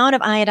the amount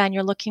of iodine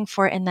you're looking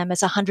for in them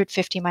is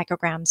 150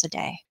 micrograms a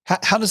day.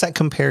 How does that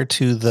compare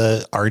to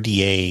the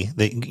RDA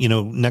that,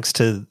 next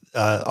to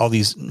all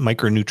these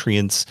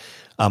micronutrients,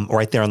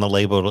 right there on the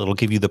label, it'll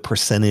give you the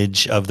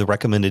percentage of the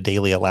recommended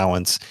daily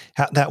allowance.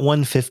 That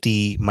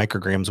 150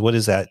 micrograms, what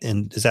is that?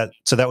 And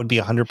so that would be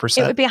 100%?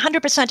 It would be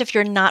 100% if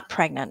you're not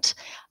pregnant.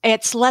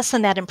 It's less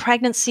than that in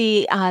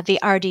pregnancy. The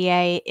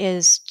RDA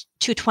is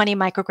 220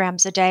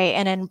 micrograms a day.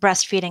 And in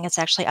breastfeeding, it's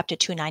actually up to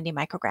 290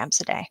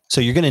 micrograms a day. So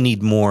you're going to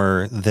need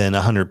more than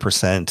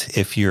 100%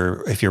 if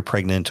you're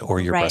pregnant or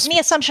you're breastfeeding. And the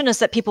assumption is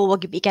that people will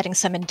be getting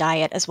some in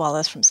diet as well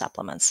as from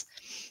supplements.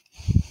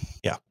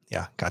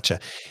 Yeah, gotcha.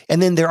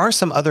 And then there are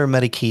some other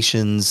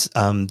medications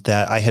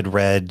that I had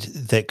read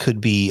that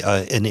could be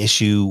an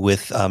issue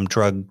with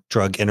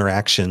drug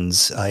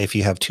interactions if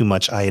you have too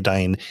much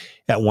iodine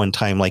at one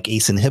time, like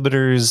ACE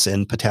inhibitors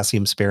and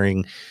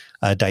potassium-sparing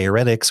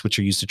diuretics, which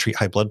are used to treat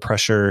high blood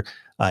pressure,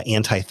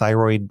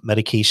 anti-thyroid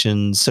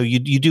medications. So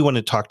you do want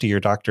to talk to your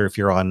doctor if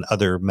you're on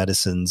other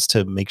medicines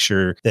to make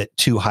sure that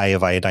too high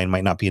of iodine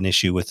might not be an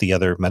issue with the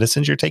other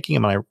medicines you're taking.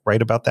 Am I right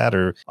about that,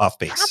 or off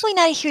base? Probably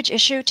not a huge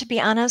issue, to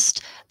be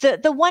honest.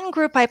 The one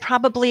group I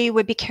probably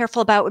would be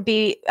careful about would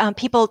be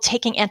people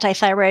taking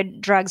anti-thyroid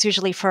drugs,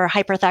 usually for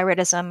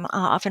hyperthyroidism,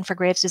 often for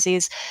Graves'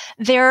 disease.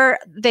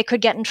 They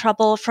could get in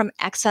trouble from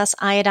excess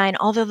iodine,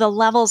 although the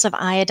levels of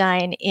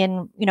iodine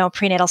in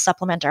prenatal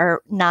supplement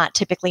are not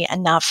typically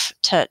enough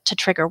to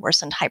trigger trigger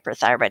worsened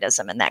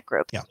hyperthyroidism in that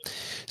group. Yeah.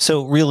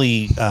 So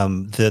really,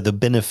 the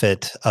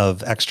benefit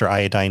of extra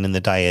iodine in the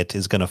diet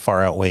is going to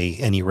far outweigh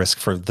any risk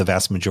for the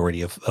vast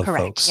majority of Correct.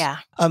 folks. Yeah.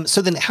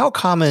 So then how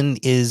common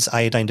is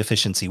iodine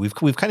deficiency? We've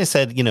kind of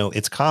said,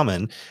 it's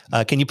common.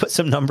 Can you put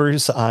some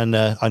numbers on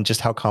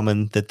just how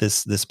common that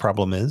this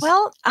problem is?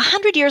 Well,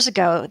 100 years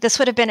ago, this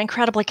would have been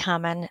incredibly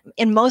common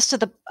in most of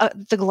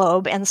the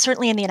globe, and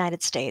certainly in the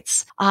United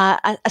States.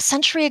 A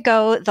century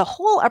ago, the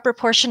whole upper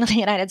portion of the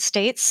United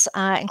States,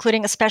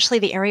 including especially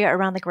the area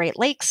around the Great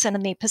Lakes and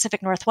in the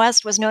Pacific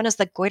Northwest, was known as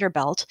the goiter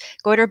belt,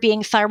 goiter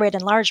being thyroid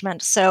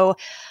enlargement. So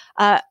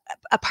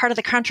a part of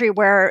the country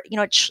where,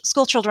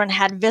 school children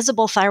had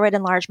visible thyroid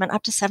enlargement.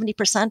 Up to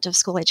 70% of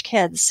school-age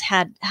kids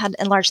had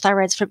enlarged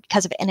thyroids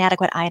because of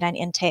inadequate iodine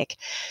intake.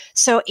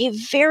 So a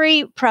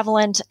very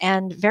prevalent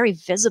and very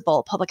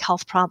visible public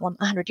health problem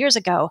 100 years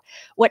ago.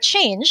 What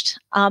changed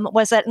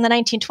was that in the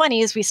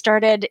 1920s, we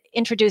started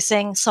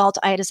introducing salt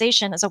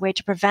iodization as a way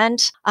to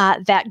prevent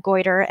that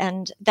goiter,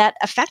 and that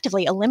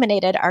effectively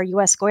eliminated our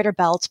U.S. goiter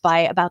belt by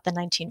about the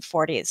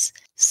 1940s.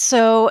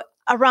 So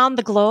around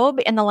the globe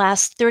in the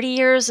last 30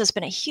 years, there's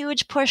been a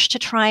huge push to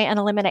try and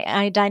eliminate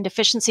iodine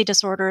deficiency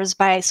disorders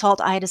by salt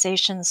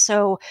iodization.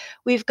 So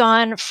we've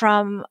gone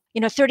from,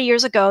 30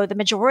 years ago, the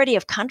majority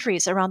of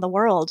countries around the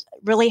world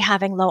really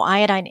having low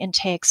iodine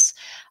intakes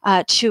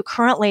to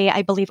currently,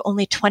 I believe,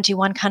 only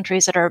 21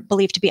 countries that are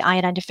believed to be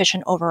iodine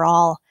deficient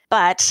overall.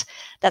 But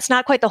that's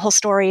not quite the whole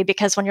story,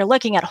 because when you're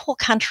looking at whole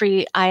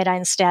country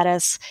iodine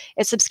status,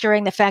 it's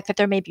obscuring the fact that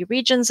there may be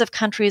regions of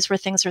countries where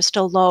things are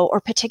still low, or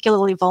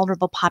particularly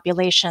vulnerable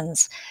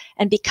populations.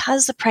 And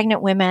because the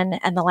pregnant women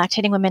and the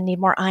lactating women need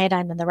more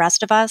iodine than the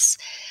rest of us,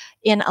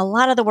 in a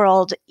lot of the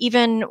world,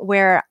 even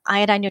where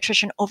iodine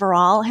nutrition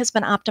overall has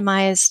been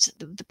optimized,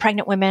 the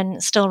pregnant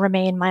women still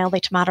remain mildly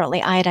to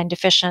moderately iodine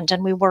deficient,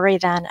 and we worry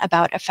then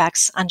about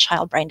effects on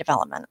child brain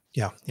development.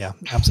 Yeah,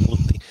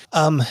 absolutely.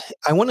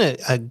 I want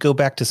to go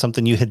back to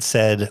something you had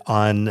said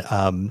on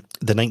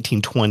the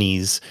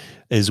 1920s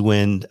is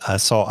when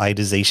salt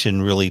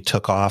iodization really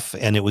took off,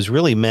 and it was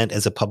really meant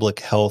as a public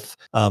health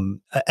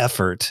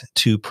effort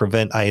to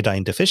prevent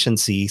iodine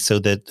deficiency so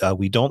that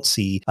we don't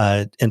see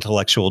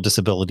intellectual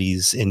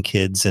disabilities in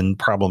kids and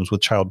problems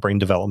with child brain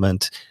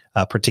development,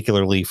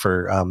 particularly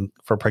for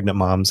pregnant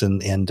moms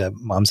and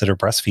moms that are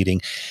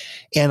breastfeeding.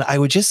 And I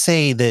would just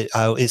say that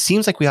it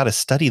seems like we ought to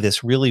study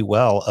this really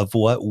well of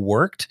what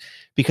worked,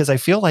 because I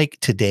feel like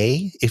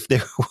today, if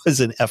there was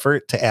an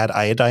effort to add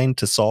iodine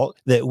to salt,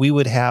 that we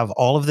would have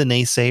all of the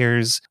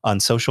naysayers on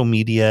social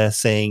media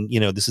saying,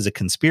 this is a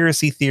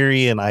conspiracy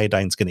theory and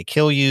iodine's going to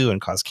kill you and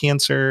cause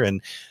cancer.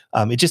 And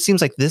it just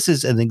seems like this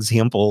is an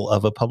example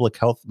of a public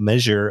health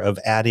measure of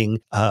adding,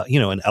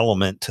 an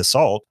element to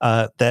salt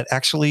that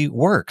actually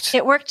worked.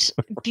 It worked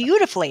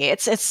beautifully.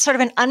 It's sort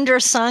of an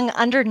undersung,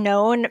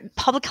 underknown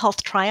public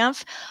health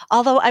triumph.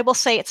 Although I will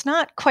say it's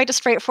not quite as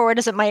straightforward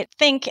as it might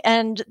think.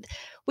 And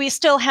we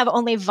still have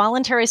only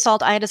voluntary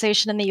salt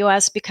iodization in the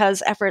U.S.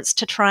 because efforts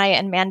to try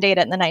and mandate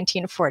it in the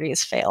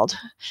 1940s failed.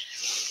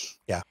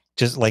 Yeah,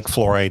 just like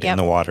fluoride in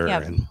the water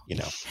Yep. and,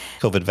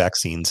 COVID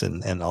vaccines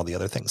and all the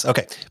other things.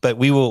 Okay, but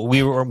we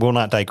will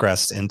not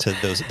digress into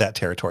that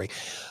territory.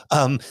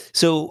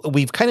 So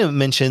we've kind of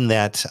mentioned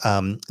that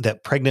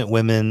that pregnant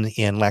women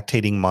and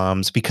lactating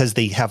moms, because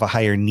they have a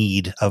higher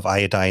need of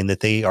iodine,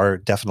 that they are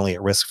definitely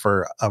at risk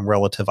for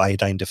relative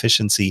iodine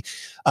deficiency.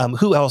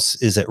 Who else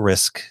is at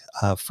risk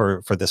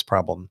for this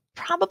problem?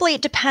 Probably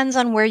it depends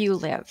on where you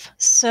live.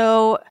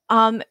 So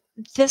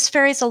this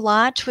varies a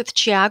lot with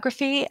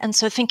geography. And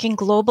so thinking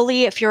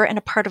globally, if you're in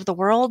a part of the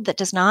world that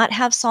does not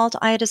have salt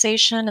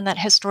iodization and that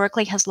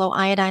historically has low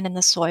iodine in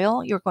the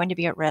soil, you're going to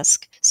be at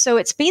risk. So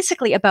it's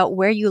basically about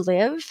where you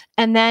live.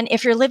 And then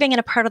if you're living in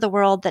a part of the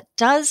world that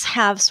does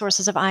have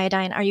sources of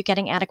iodine, are you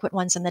getting adequate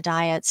ones in the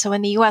diet? So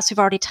in the US, we've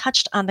already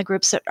touched on the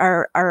groups that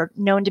are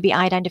known to be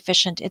iodine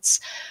deficient. It's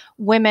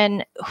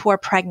women who are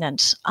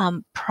pregnant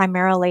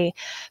primarily,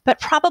 but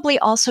probably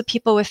also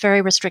people with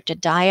very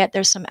restricted diet.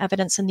 There's some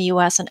evidence in the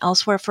US and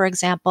elsewhere, for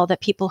example, that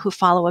people who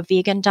follow a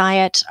vegan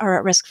diet are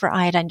at risk for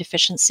iodine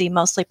deficiency,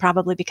 mostly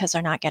probably because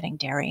they're not getting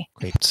dairy.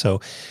 Great. So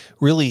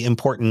really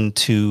important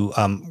to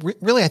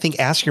really, I think,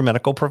 ask your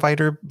medical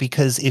provider,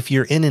 because if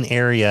you're in an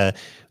area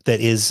that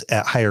is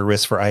at higher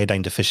risk for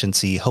iodine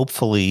deficiency,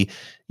 hopefully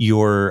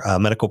your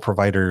medical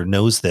provider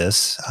knows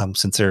this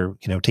since they're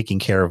taking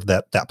care of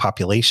that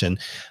population.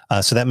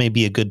 So that may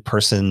be a good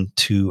person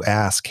to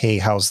ask, hey,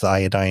 how's the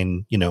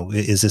iodine?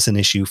 Is this an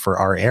issue for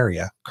our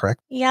area? Correct?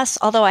 Yes,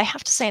 although I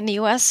have to say in the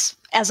US,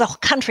 as a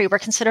country, we're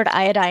considered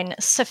iodine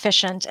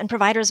sufficient, and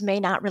providers may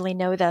not really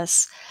know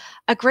this.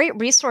 A great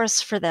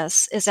resource for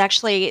this is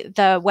actually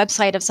the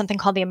website of something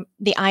called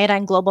the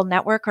Iodine Global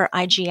Network, or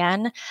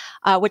IGN,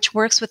 which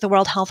works with the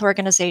World Health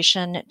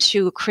Organization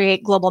to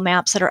create global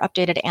maps that are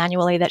updated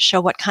annually that show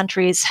what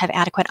countries have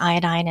adequate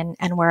iodine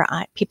and where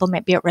people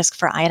might be at risk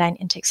for iodine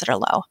intakes that are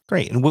low.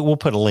 Great. And we'll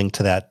put a link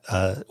to that.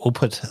 We'll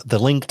put the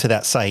link to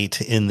that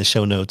site in the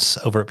show notes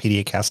over at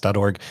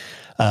PediaCast.org.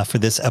 For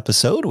this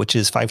episode, which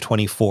is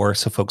 524,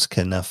 so folks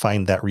can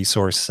find that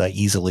resource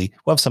easily.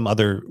 We'll have some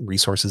other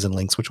resources and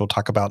links, which we'll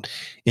talk about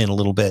in a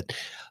little bit.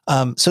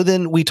 So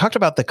then we talked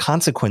about the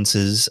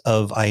consequences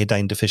of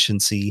iodine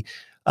deficiency,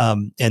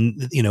 and,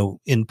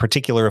 in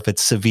particular, if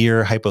it's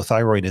severe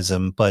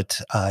hypothyroidism, but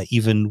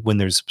even when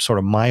there's sort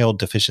of mild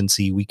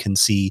deficiency, we can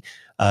see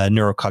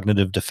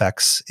neurocognitive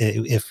defects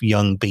if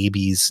young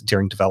babies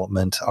during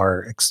development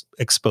are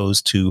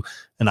exposed to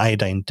an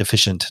iodine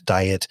deficient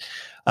diet.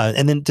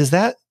 And then does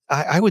that,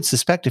 I would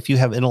suspect if you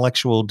have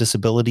intellectual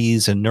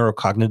disabilities and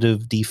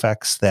neurocognitive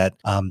defects that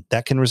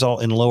that can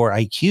result in lower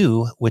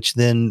IQ, which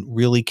then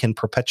really can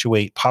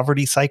perpetuate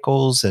poverty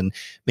cycles and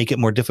make it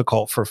more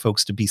difficult for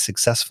folks to be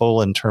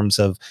successful in terms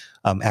of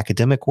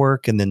academic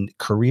work, and then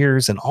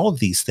careers, and all of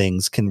these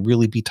things can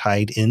really be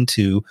tied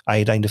into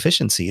iodine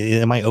deficiency.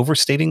 Am I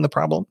overstating the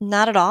problem?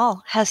 Not at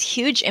all. Has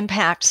huge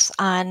impacts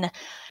on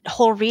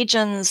whole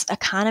regions,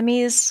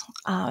 economies,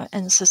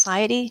 and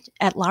society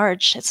at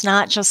large. It's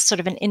not just sort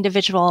of an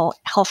individual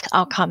health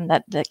outcome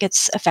that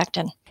gets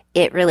affected.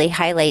 It really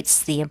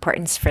highlights the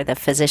importance for the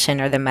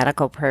physician or the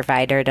medical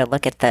provider to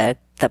look at the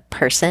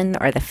person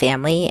or the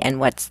family, and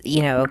what's,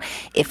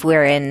 if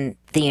we're in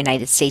the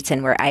United States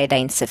and we're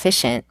iodine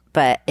sufficient,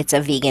 but it's a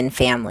vegan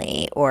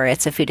family or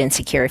it's a food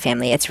insecure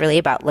family, it's really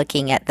about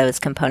looking at those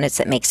components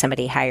that make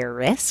somebody higher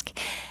risk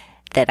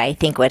that I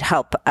think would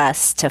help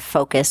us to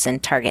focus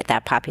and target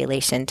that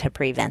population to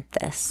prevent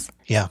this.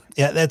 Yeah,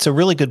 that's a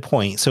really good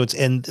point.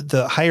 And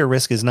the higher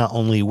risk is not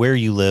only where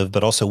you live,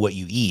 but also what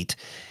you eat.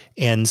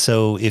 And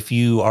so if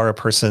you are a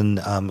person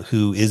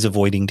who is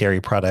avoiding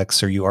dairy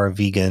products, or you are a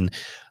vegan,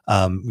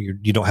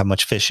 you don't have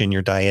much fish in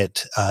your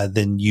diet,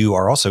 then you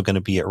are also going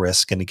to be at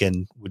risk. And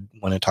again, would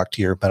want to talk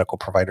to your medical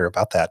provider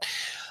about that.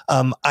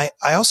 I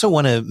also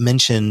want to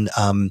mention,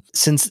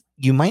 since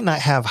you might not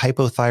have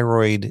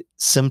hypothyroid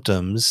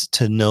symptoms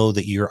to know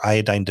that you're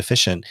iodine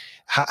deficient,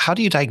 how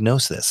do you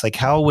diagnose this? Like,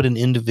 how would an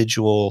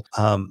individual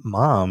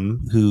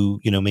mom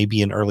who, may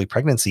be in early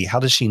pregnancy, how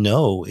does she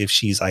know if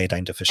she's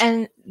iodine deficient?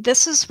 And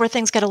this is where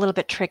things get a little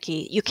bit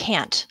tricky. You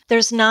can't.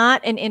 There's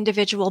not an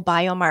individual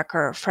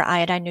biomarker for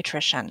iodine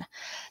nutrition.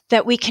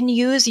 That we can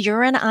use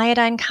urine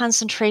iodine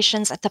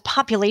concentrations at the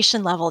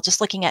population level, just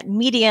looking at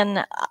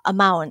median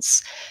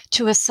amounts,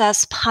 to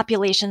assess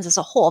populations as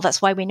a whole.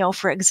 That's why we know,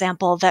 for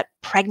example, that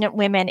pregnant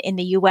women in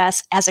the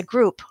US as a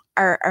group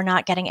are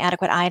not getting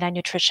adequate iodine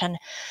nutrition.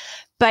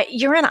 But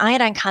urine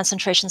iodine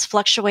concentrations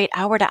fluctuate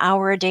hour to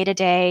hour, day to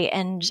day,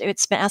 and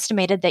it's been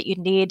estimated that you'd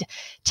need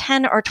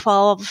 10 or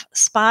 12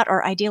 spot,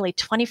 or ideally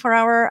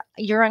 24-hour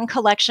urine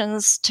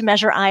collections to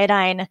measure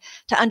iodine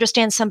to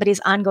understand somebody's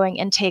ongoing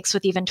intakes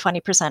with even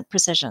 20%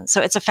 precision.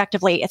 So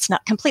it's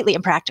not completely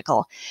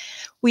impractical.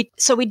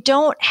 We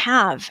don't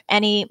have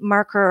any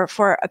marker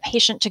for a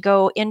patient to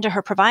go into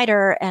her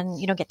provider and,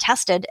 get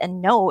tested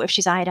and know if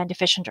she's iodine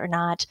deficient or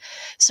not.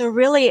 So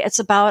really, it's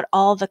about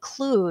all the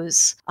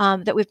clues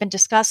that we've been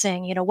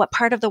discussing. What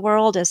part of the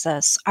world is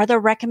this? Are there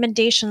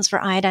recommendations for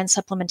iodine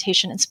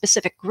supplementation in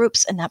specific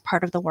groups in that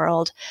part of the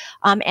world?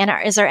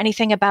 Is there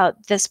anything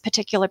about this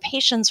particular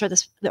patient's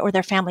or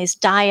their family's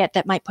diet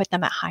that might put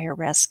them at higher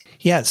risk?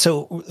 Yeah.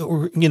 So,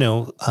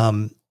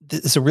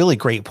 it's a really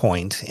great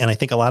point. And I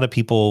think a lot of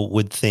people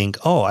would think,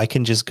 oh, I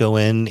can just go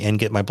in and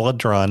get my blood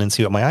drawn and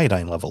see what my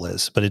iodine level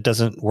is. But it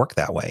doesn't work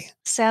that way.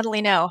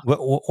 Sadly, no.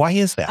 Why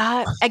is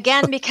that?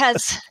 Again,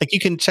 because like, you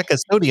can check a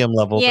sodium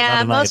level. Yeah, but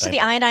not an most iodine. of the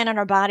iodine in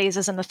our bodies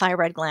is in the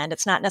thyroid gland.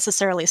 It's not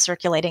necessarily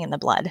circulating in the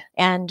blood.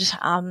 And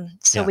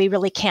we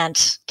really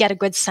can't get a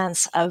good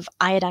sense of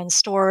iodine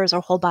stores or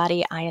whole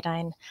body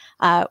iodine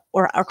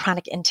or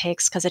chronic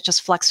intakes, because it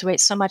just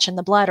fluctuates so much in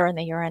the blood or in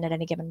the urine at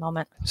any given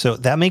moment. So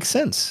that makes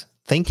sense.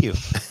 Thank you.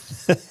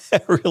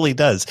 It really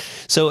does.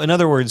 So in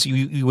other words,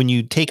 when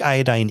you take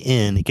iodine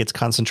in, it gets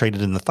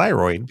concentrated in the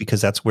thyroid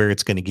because that's where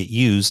it's going to get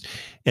used.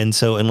 And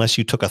so unless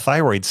you took a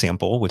thyroid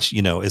sample, which,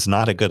 is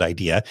not a good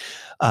idea,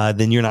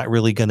 then you're not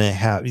really going to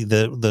have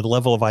the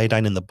level of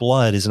iodine in the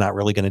blood is not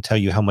really going to tell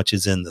you how much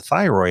is in the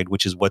thyroid,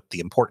 which is what the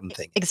important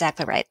thing is.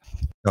 Exactly right.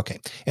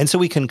 Okay. And so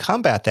we can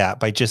combat that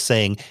by just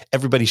saying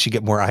everybody should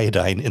get more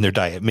iodine in their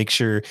diet. Make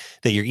sure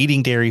that you're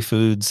eating dairy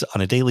foods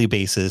on a daily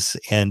basis.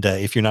 And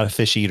if you're not a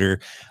fish eater,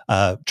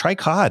 try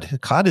cod.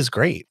 Cod is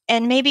great.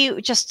 And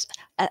maybe just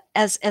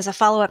as a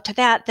follow-up to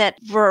that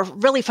we're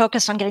really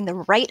focused on getting the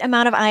right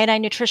amount of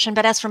iodine nutrition,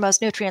 but as for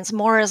most nutrients,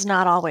 more is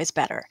not always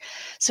better.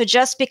 So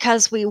just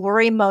because we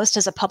worry most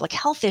as a public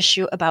health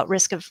issue about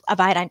risk of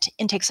iodine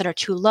intakes that are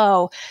too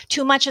low,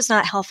 too much is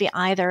not healthy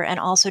either and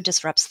also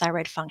disrupts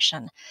thyroid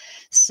function.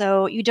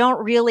 So you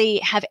don't really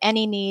have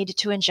any need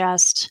to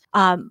ingest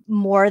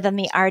more than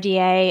the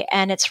RDA,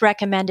 and it's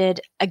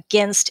recommended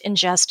against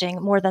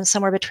ingesting more than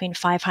somewhere between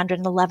 500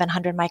 and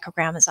 1100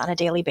 micrograms on a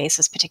daily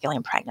basis, particularly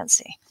in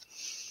pregnancy.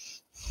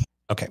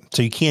 Okay,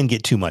 so you can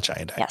get too much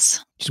iodine.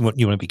 Yes. You want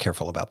to be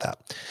careful about that.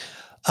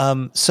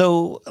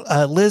 So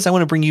Liz, I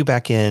want to bring you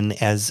back in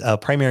as a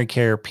primary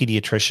care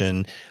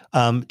pediatrician.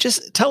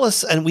 Just tell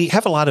us, and we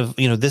have a lot of,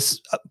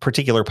 this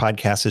particular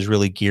podcast is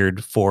really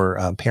geared for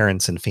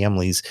parents and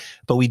families,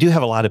 but we do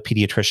have a lot of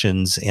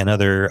pediatricians and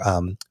other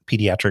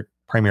pediatric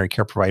primary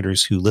care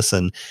providers who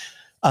listen.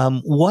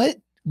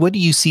 What do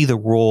you see the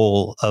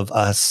role of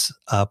us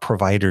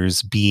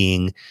providers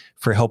being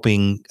for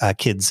helping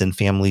kids and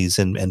families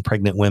and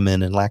pregnant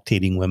women and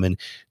lactating women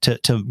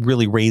to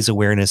really raise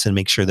awareness and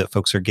make sure that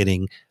folks are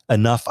getting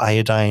enough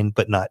iodine,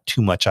 but not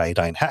too much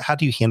iodine? How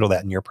do you handle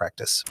that in your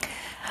practice?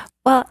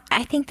 Well,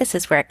 I think this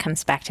is where it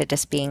comes back to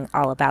just being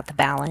all about the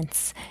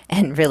balance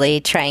and really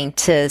trying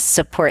to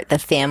support the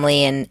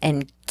family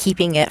and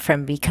keeping it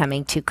from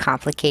becoming too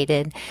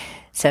complicated.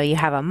 So you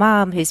have a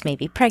mom who's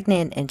maybe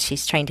pregnant and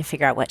she's trying to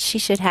figure out what she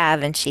should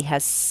have, and she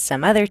has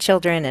some other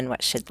children and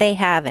what should they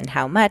have and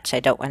how much. I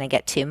don't want to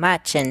get too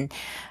much. And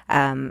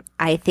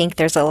I think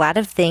there's a lot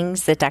of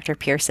things that Dr.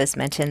 Pearce has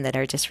mentioned that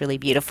are just really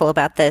beautiful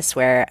about this,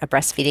 where a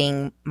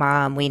breastfeeding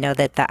mom, we know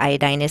that the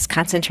iodine is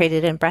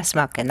concentrated in breast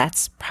milk, and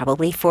that's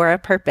probably for a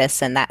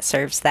purpose, and that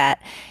serves that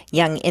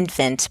young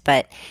infant.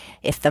 But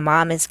if the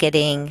mom is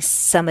getting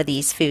some of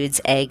these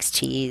foods, eggs,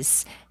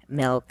 cheese,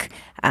 milk,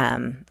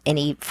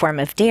 any form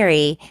of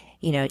dairy,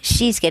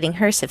 she's getting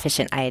her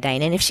sufficient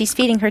iodine. And if she's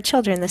feeding her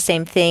children the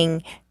same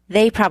thing,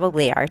 they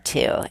probably are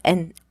too.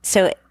 And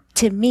so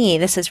to me,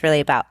 this is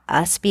really about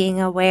us being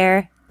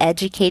aware,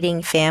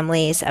 educating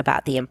families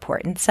about the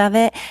importance of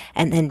it,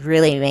 and then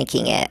really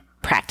making it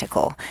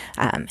practical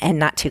and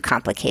not too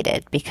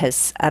complicated,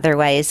 because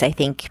otherwise I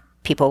think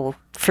people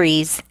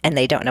freeze and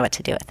they don't know what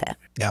to do with it.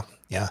 Yeah.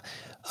 Yeah.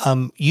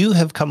 You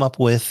have come up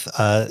with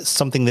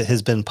something that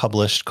has been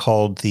published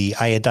called the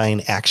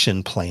Iodine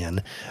Action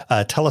Plan.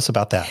 Tell us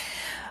about that.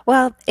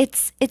 Well,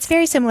 it's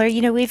very similar.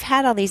 We've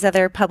had all these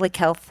other public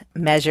health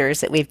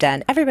measures that we've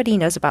done. Everybody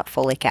knows about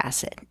folic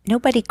acid.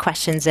 Nobody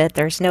questions it.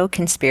 There's no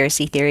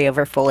conspiracy theory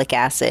over folic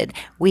acid.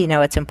 We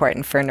know it's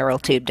important for neural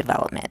tube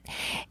development.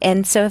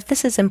 And so if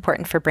this is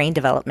important for brain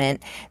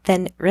development,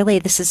 then really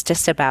this is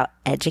just about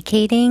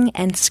educating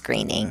and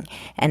screening.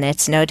 And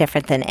it's no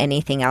different than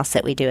anything else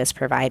that we do as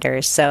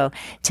providers. So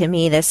to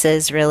me, this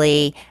is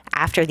really,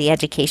 after the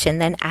education,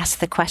 then ask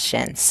the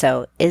question.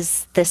 So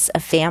is this a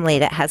family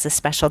that has a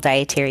special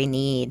dietary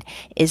need?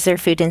 Is there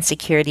food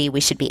insecurity?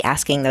 We should be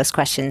asking those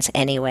questions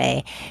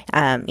anyway.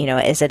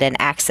 Is it an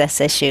access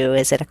issue?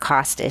 Is it a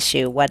cost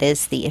issue? What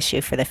is the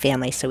issue for the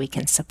family so we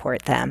can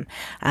support them?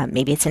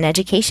 Maybe it's an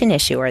education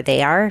issue, or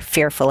they are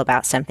fearful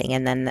about something,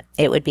 and then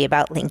it would be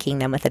about linking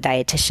them with a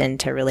dietitian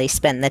to really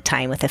spend the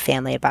time with the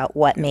family about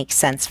what makes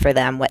sense for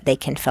them, what they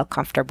can feel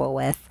comfortable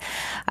with.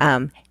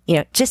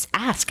 Just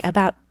ask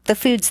about the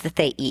foods that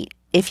they eat.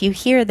 If you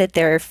hear that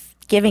they're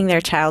giving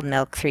their child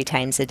milk 3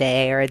 times a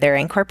day, or they're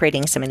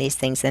incorporating some of these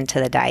things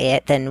into the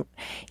diet, then,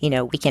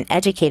 we can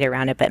educate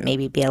around it, but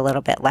maybe be a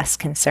little bit less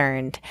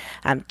concerned.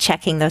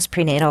 Checking those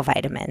prenatal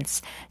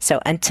vitamins. So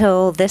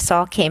until this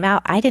all came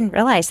out, I didn't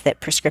realize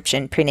that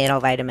prescription prenatal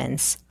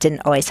vitamins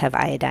didn't always have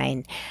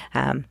iodine.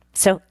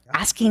 So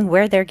asking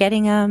where they're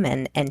getting them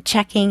and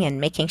checking and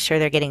making sure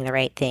they're getting the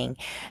right thing.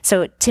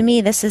 So to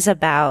me, this is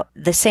about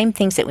the same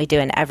things that we do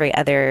in every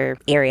other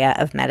area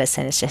of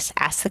medicine. It's just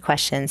ask the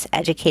questions,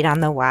 educate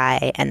on the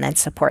why, and then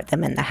support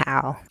them in the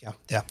how.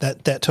 Yeah,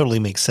 that totally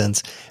makes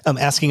sense.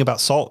 Asking about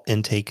salt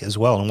intake as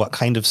well, and what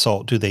kind of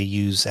salt do they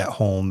use at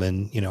home,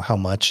 and how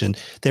much. And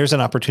there's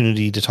an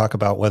opportunity to talk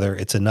about whether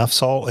it's enough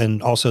salt,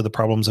 and also the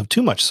problems of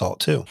too much salt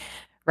too.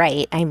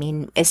 Right. I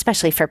mean,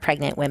 especially for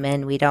pregnant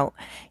women, we know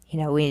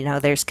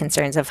there's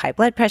concerns of high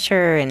blood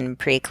pressure and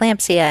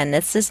preeclampsia, and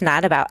this is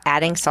not about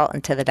adding salt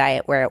into the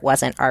diet where it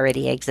wasn't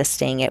already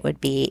existing. It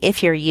would be,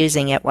 if you're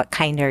using it, what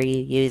kind are you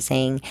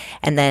using?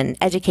 And then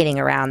educating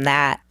around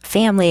that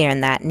family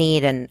and that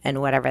need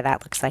and whatever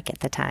that looks like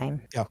at the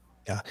time. Yeah.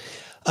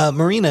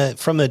 Marina,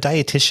 from a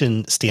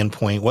dietitian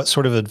standpoint, what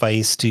sort of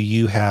advice do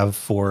you have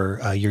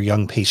for your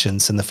young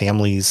patients and the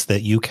families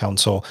that you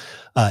counsel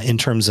in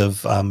terms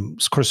of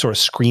sort of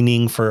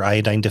screening for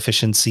iodine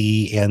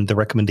deficiency and the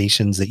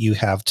recommendations that you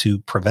have to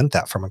prevent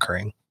that from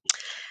occurring?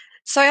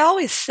 So I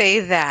always say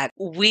that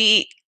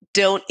we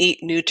don't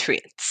eat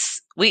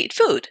nutrients. We eat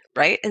food,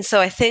 right? And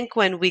so I think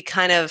when we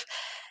kind of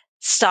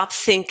stop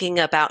thinking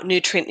about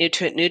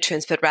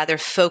nutrients, but rather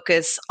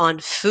focus on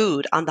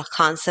food, on the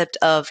concept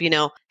of,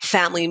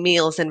 family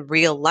meals in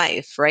real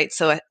life, right?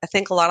 So I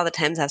think a lot of the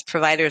times as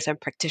providers and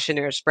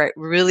practitioners, right,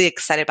 we're really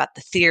excited about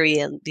the theory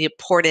and the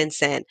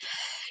importance and,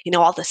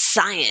 all the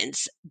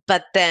science,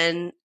 but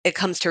then it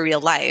comes to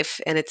real life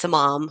and it's a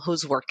mom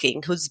who's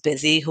working, who's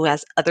busy, who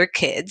has other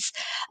kids,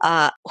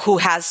 who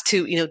has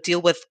to,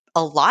 deal with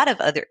a lot of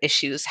other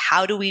issues.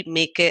 How do we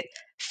make it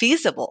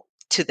feasible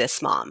to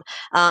this mom?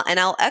 And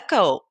I'll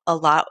echo a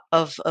lot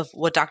of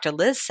what Dr.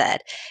 Liz said.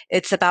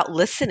 It's about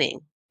listening.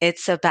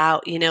 It's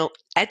about,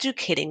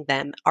 educating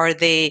them. Are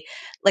they,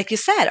 like you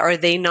said, are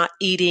they not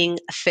eating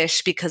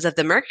fish because of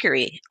the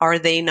mercury? Are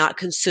they not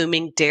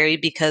consuming dairy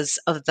because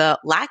of the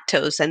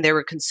lactose and they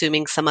were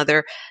consuming some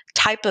other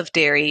type of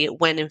dairy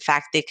when in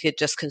fact they could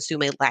just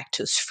consume a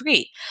lactose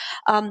free?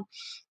 And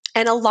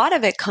a lot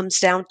of it comes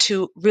down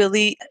to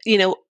really,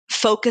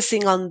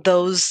 focusing on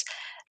those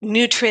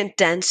nutrient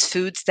dense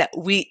foods that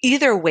we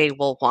either way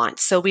will want.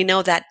 So we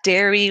know that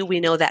dairy, we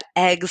know that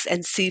eggs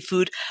and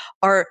seafood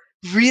are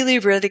really,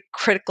 really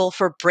critical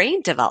for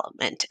brain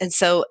development. And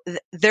so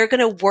they're going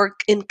to work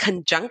in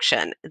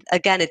conjunction.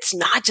 Again, it's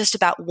not just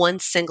about one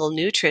single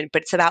nutrient,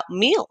 but it's about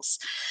meals.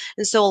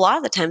 And so a lot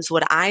of the times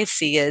what I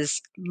see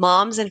is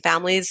moms and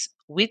families,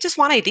 we just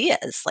want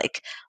ideas.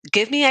 Like,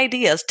 give me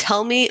ideas.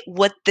 Tell me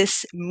what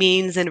this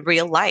means in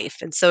real life.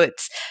 And so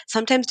it's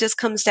sometimes just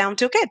comes down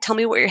to, okay, tell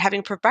me what you're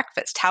having for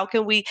breakfast. How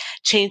can we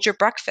change your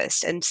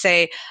breakfast and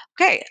say,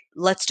 okay,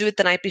 let's do it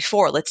the night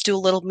before. Let's do a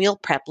little meal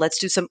prep. Let's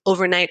do some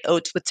overnight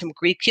oats with some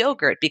Greek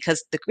yogurt,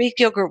 because the Greek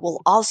yogurt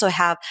will also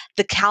have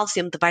the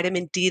calcium, the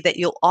vitamin D that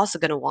you're also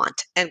going to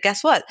want. And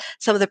guess what?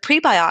 Some of the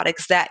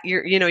prebiotics that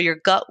your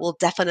gut will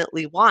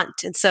definitely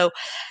want. And so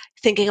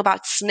thinking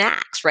about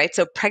snacks, right?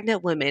 So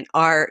pregnant women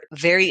are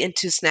very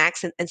into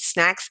snacks and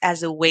snacks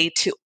as a way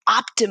to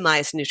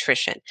optimize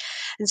nutrition.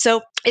 And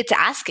so it's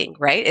asking,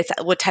 right? It's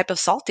what type of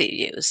salt do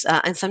you use?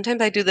 And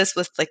sometimes I do this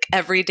with like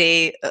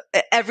every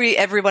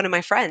one of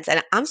my friends.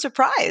 And I'm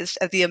surprised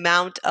at the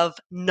amount of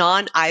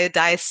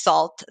non-iodized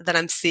salt that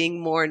I'm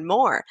seeing more and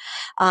more.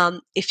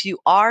 If you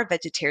are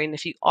vegetarian,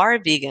 if you are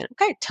vegan,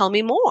 okay, tell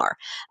me more.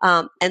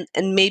 And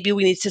maybe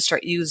we need to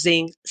start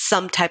using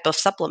some type of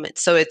supplement.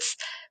 So it's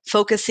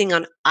focusing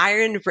on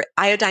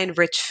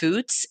iodine-rich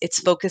foods. It's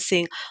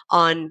focusing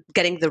on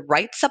getting the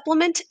right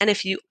supplement. And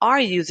if you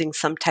are using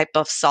some type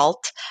of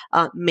salt,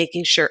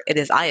 making sure it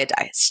is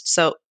iodized.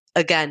 So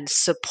again,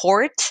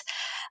 support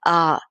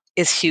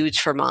is huge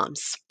for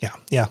moms.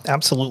 Yeah,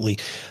 absolutely.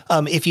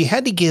 If you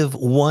had to give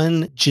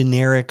one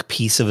generic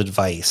piece of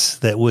advice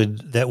that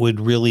would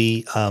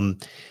really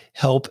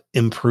help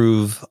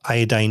improve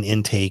iodine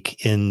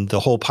intake in the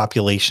whole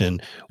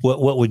population,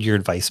 what would your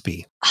advice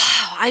be?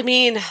 I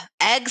mean,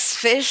 eggs,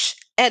 fish,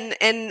 and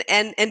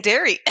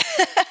dairy.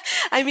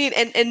 I mean,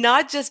 and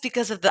not just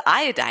because of the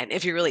iodine,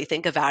 if you really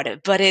think about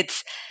it, but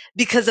it's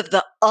because of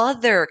the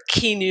other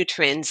key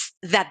nutrients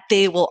that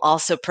they will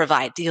also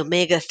provide, the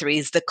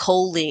omega-3s, the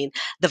choline,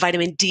 the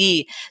vitamin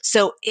D.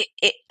 So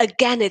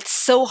again, it's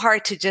so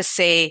hard to just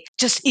say,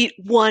 just eat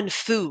one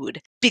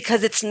food,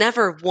 because it's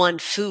never one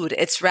food.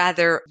 It's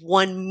rather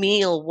one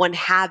meal, one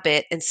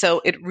habit. And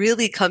so it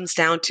really comes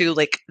down to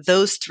like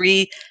those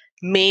three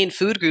main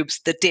food groups: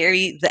 the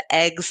dairy, the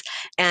eggs,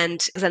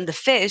 and then the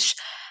fish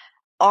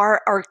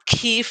are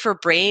key for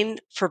brain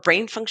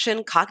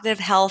function, cognitive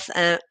health,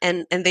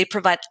 and they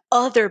provide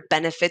other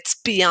benefits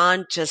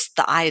beyond just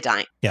the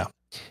iodine. Yeah.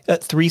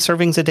 3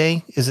 servings a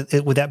day,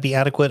 would that be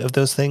adequate of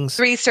those things?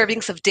 3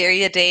 servings of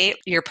dairy a day,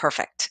 you're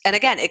perfect. And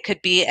again, it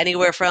could be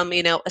anywhere from,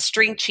 a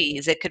string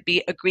cheese, it could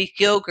be a Greek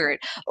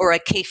yogurt, or a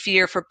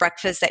kefir for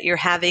breakfast that you're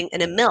having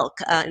in a milk,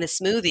 in a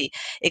smoothie.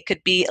 It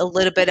could be a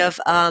little bit of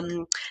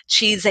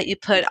cheese that you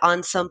put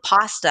on some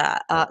pasta.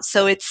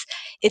 So it's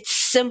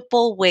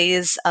simple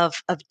ways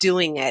of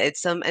doing it.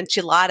 It's some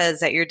enchiladas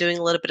that you're doing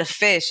a little bit of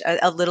fish,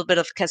 a little bit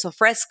of queso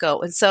fresco.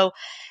 And so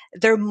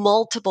there are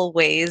multiple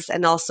ways,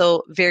 and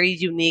also very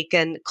unique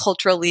and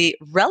culturally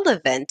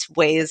relevant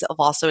ways of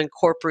also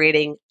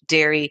incorporating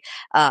dairy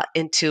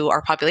into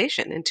our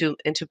population, into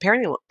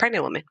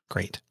pregnant women.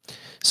 Great.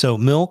 So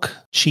milk,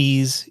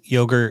 cheese,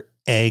 yogurt,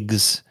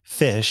 eggs,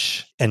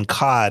 fish, and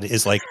cod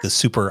is like the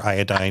super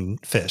iodine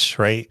fish,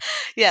 right?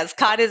 Yes,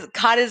 cod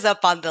is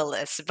up on the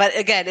list. But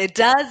again, it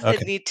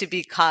doesn't need to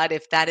be cod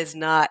if that is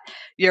not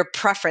your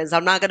preference.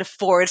 I'm not going to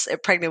force a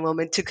pregnant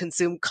woman to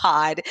consume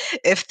cod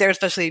if they're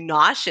especially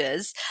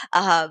nauseous.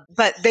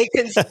 But they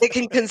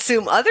can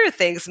consume other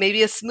things.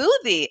 Maybe a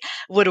smoothie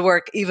would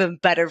work even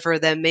better for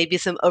them. Maybe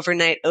some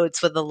overnight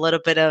oats with a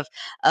little bit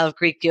of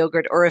Greek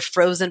yogurt, or a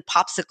frozen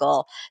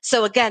popsicle.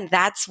 So again,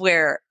 that's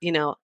where,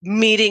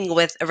 meeting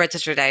with a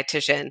registered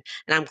dietitian,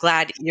 and I'm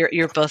glad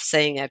you're both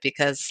saying it,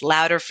 because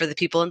louder for the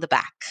people in the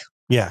back.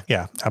 Yeah,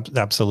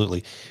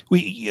 absolutely.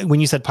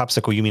 When you said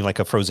popsicle, you mean like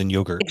a frozen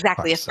yogurt?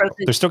 Exactly, popsicle. a frozen.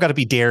 There's still got to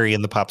be dairy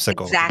in the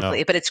popsicle.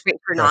 Exactly, but it's great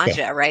for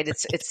nausea, right?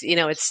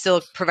 It's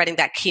still providing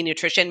that key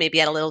nutrition. Maybe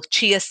add a little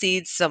chia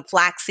seeds, some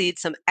flax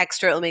seeds, some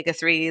extra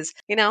omega-3s.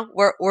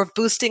 We're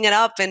boosting it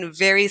up in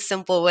very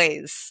simple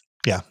ways.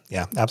 Yeah,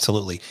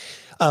 absolutely.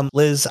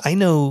 Liz, I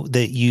know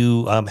that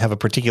you have a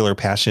particular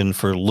passion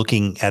for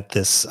looking at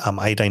this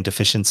iodine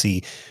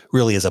deficiency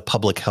really as a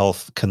public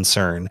health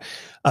concern.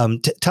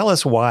 Tell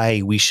us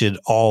why we should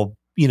all,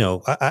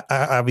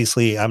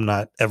 obviously I'm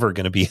not ever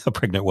going to be a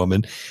pregnant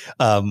woman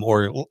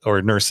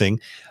or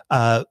nursing.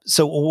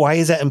 So why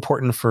is that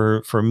important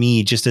for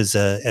me just as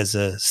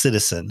a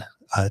citizen?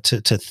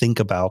 To think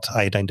about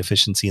iodine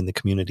deficiency in the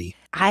community?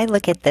 I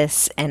look at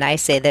this and I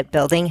say that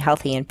building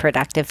healthy and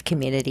productive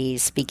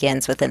communities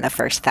begins within the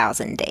first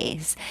 1,000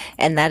 days.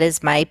 And that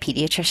is my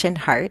pediatrician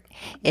heart.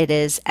 It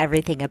is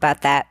everything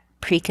about that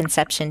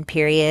preconception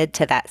period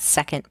to that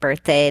second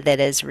birthday that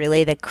is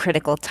really the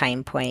critical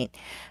time point.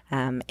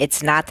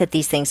 It's not that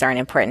these things aren't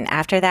important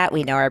after that.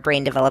 We know our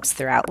brain develops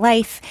throughout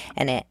life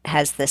and it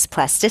has this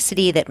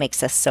plasticity that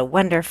makes us so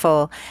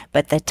wonderful.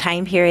 But the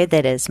time period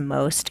that is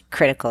most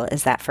critical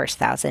is that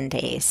first 1,000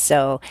 days.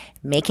 So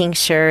making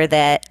sure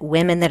that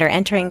women that are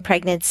entering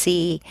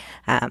pregnancy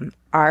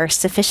are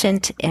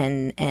sufficient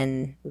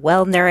and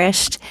well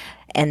nourished,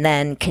 and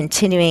then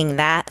continuing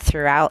that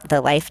throughout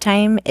the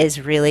lifetime is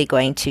really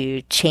going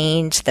to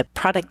change the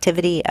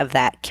productivity of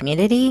that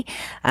community.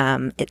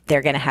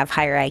 They're going to have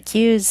higher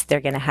IQs.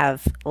 They're going to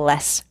have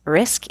less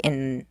risk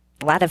in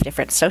a lot of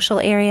different social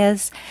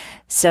areas.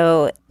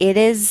 So it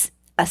is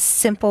a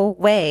simple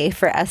way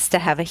for us to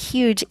have a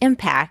huge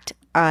impact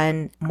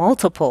on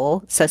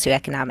multiple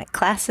socioeconomic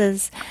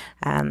classes.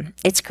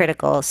 It's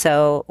critical.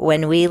 So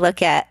when we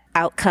look at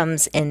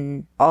outcomes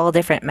in all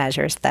different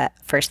measures, that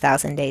first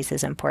 1,000 days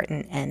is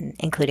important, and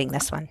including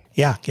this one.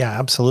 Yeah,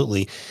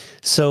 absolutely.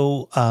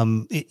 So,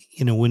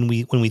 when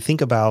we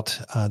think about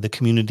the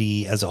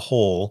community as a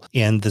whole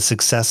and the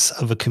success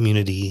of a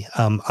community,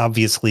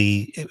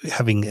 obviously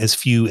having as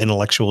few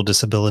intellectual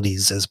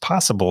disabilities as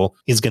possible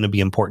is going to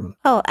be important.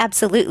 Oh,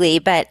 absolutely.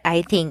 But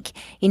I think,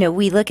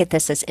 we look at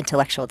this as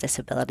intellectual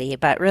disability,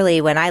 but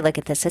really when I look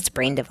at this, it's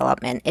brain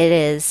development. It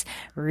is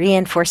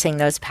reinforcing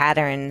those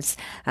patterns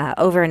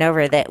over and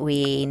over that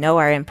we know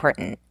are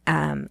important.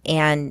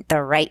 And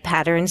the right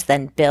patterns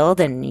then build,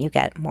 and you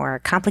get more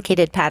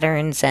complicated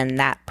patterns, and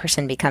that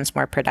person becomes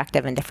more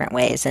productive in different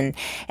ways. And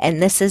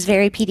this is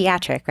very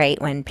pediatric,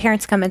 right? When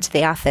parents come into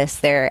the office,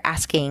 they're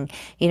asking,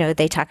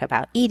 they talk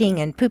about eating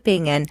and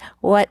pooping and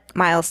what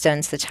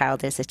milestones the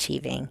child is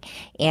achieving.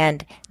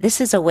 And this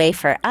is a way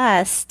for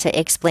us to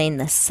explain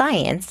the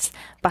science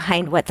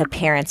behind what the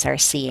parents are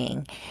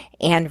seeing,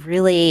 and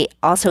really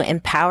also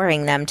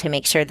empowering them to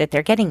make sure that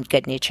they're getting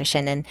good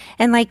nutrition.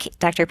 And like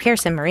Dr.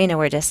 Pearce and Marina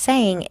were just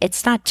saying,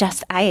 it's not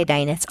just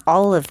iodine, it's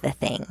all of the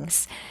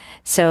things.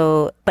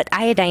 So, but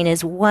iodine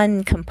is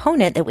one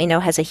component that we know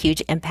has a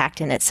huge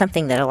impact, and it's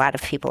something that a lot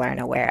of people aren't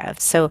aware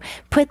of. So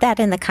put that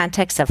in the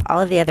context of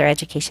all of the other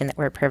education that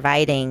we're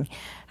providing,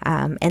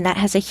 and that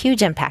has a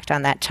huge impact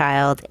on that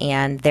child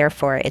and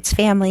therefore its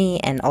family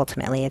and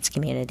ultimately its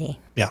community.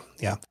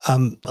 Yeah.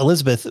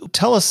 Elizabeth,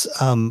 tell us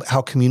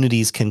how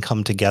communities can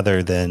come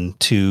together then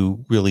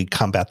to really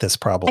combat this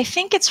problem. I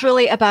think it's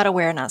really about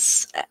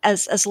awareness,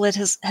 as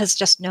Liz has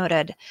just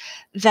noted,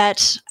 that,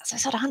 as I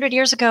said, 100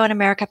 years ago in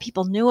America,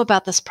 people knew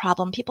about this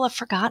problem. People have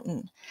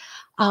forgotten.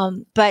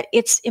 But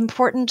it's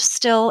important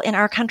still in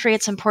our country,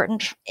 it's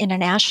important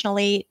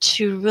internationally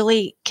to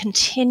really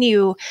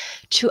continue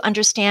to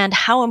understand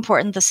how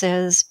important this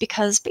is,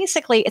 because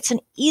basically it's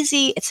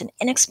an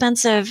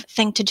inexpensive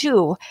thing to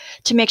do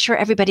to make sure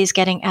everybody's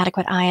getting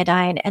adequate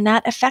iodine. And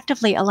that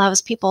effectively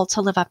allows people to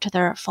live up to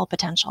their full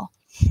potential.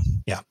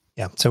 Yeah.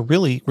 So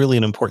really, really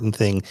an important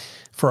thing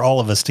for all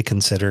of us to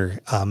consider,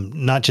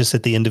 not just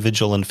at the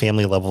individual and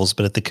family levels,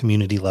 but at the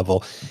community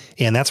level.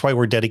 And that's why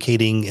we're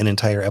dedicating an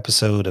entire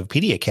episode of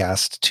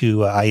PediaCast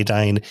to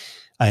iodine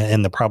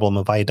and the problem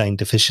of iodine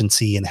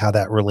deficiency and how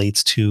that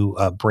relates to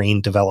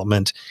brain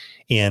development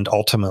and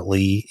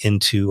ultimately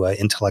into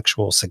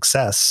intellectual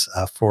success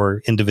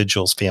for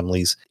individuals,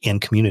 families,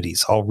 and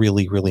communities. All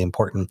really, really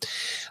important.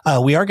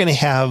 We are going to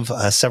have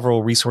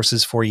several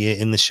resources for you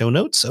in the show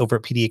notes over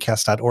at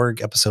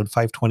PediaCast.org, episode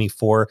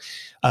 524,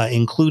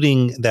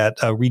 including that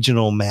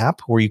regional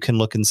map where you can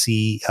look and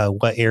see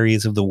what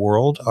areas of the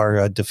world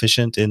are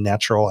deficient in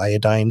natural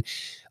iodine.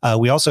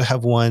 We also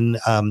have one.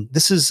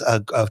 This is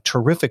a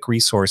terrific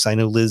resource. I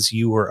know, Liz,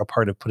 you were a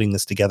part of putting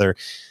this together,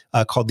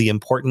 called The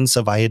Importance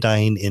of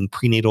Iodine in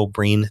Prenatal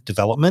Brain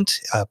Development,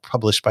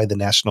 published by the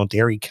National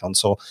Dairy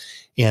Council.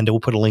 And we'll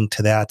put a link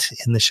to that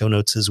in the show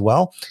notes as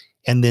well.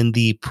 And then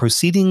the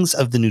Proceedings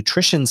of the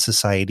Nutrition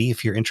Society,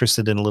 if you're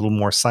interested in a little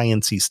more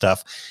sciencey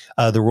stuff,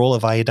 the role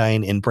of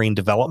iodine in brain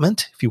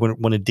development. If you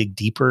want to dig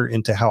deeper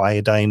into how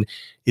iodine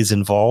is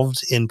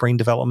involved in brain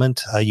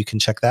development, you can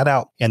check that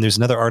out. And there's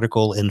another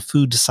article in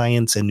Food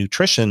Science and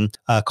Nutrition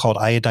called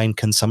Iodine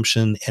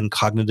Consumption and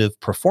Cognitive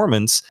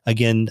Performance.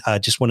 Again,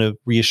 just want to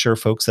reassure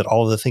folks that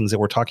all of the things that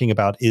we're talking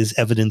about is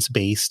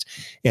evidence-based.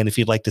 And if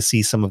you'd like to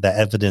see some of that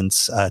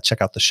evidence,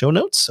 check out the show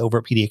notes over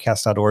at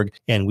PediaCast.org,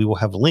 and we will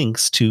have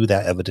links to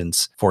that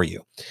evidence for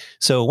you.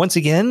 So once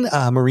again,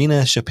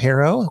 Marina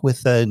Chaparro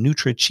with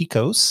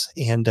Nutrichicos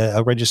and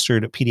a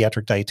registered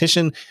pediatric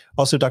dietitian.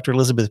 Also, Dr.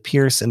 Elizabeth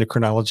Pearce,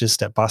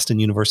 endocrinologist at at Boston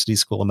University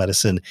School of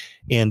Medicine,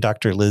 and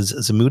Dr. Liz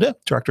Zmuda,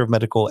 Director of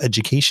Medical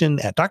Education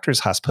at Doctors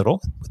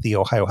Hospital with the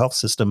Ohio Health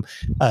System.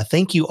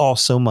 Thank you all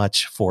so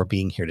much for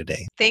being here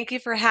today. Thank you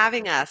for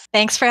having us.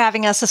 Thanks for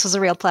having us. This was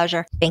a real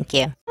pleasure. Thank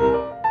you.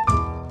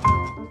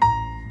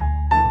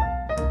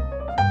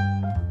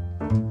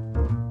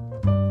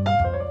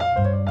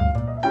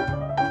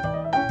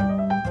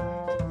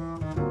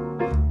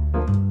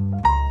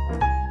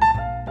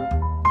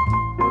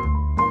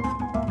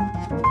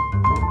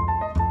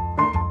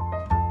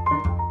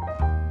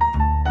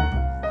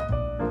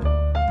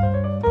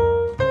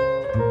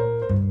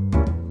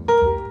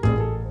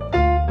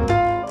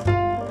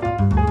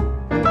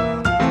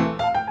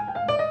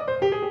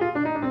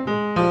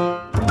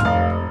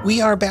 We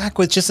are back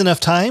with just enough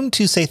time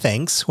to say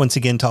thanks once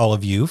again to all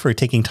of you for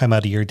taking time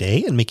out of your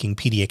day and making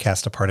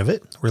PediaCast a part of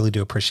it. Really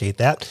do appreciate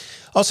that.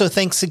 Also,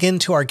 thanks again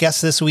to our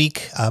guests this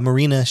week,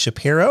 Marina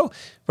Chaparro,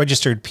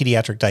 registered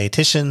pediatric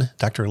dietitian,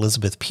 Dr.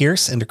 Elizabeth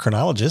Pearce,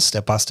 endocrinologist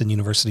at Boston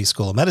University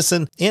School of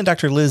Medicine, and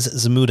Dr. Liz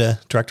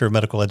Zmuda, Director of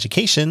Medical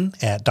Education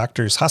at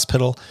Doctors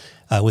Hospital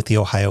with the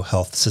Ohio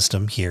Health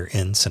System here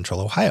in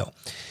Central Ohio.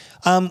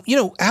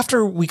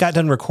 After we got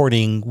done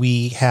recording,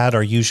 we had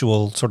our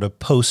usual sort of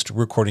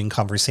post-recording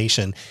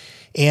conversation.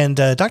 And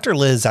Dr.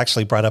 Liz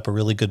actually brought up a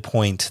really good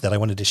point that I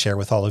wanted to share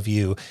with all of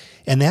you.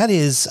 And that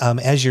is,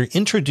 as you're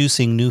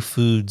introducing new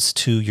foods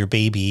to your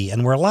baby,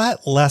 and we're a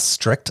lot less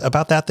strict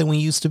about that than we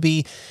used to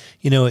be.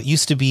 It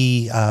used to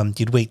be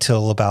you'd wait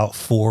till about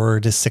 4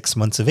 to 6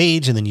 months of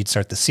age, and then you'd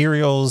start the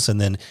cereals, and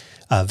then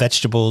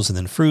vegetables, and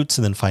then fruits,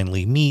 and then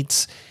finally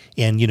meats.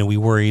 And, we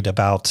worried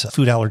about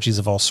food allergies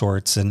of all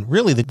sorts. And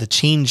really the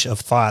change of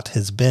thought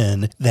has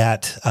been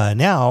that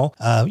now,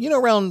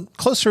 around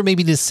closer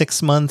maybe to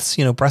 6 months,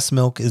 breast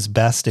milk is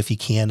best if you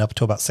can up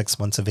to about 6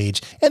 months of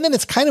age. And then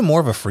it's kind of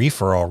more of a free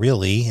for all,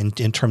 really, in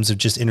terms of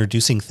just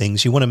introducing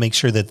things. You want to make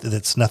sure that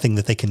it's nothing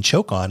that they can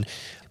choke on,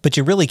 but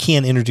you really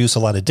can introduce a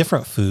lot of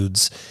different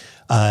foods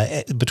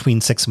between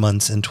 6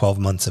 months and 12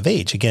 months of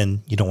age.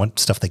 Again, you don't want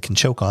stuff they can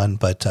choke on,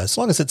 but as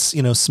long as it's,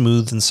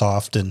 smooth and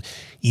soft and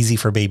easy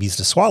for babies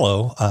to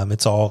swallow,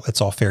 it's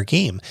all fair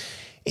game.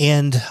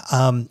 And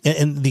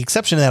the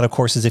exception to that, of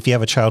course, is if you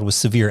have a child with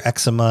severe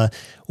eczema,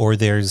 or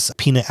there's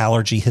peanut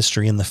allergy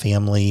history in the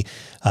family,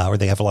 or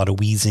they have a lot of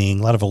wheezing,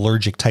 a lot of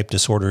allergic type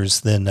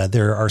disorders, then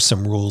there are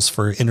some rules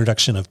for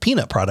introduction of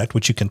peanut product,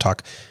 which you can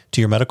talk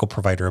to your medical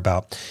provider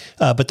about.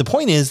 But the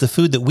point is, the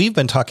food that we've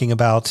been talking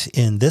about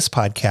in this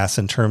podcast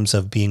in terms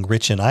of being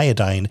rich in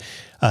iodine,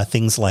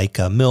 things like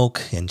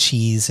milk and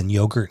cheese and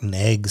yogurt and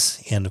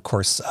eggs, and of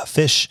course,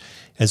 fish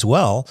as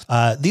well.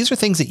 These are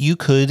things that you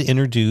could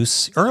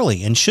introduce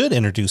early and should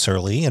introduce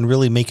early and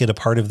really make it a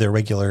part of their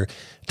regular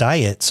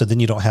diet. So then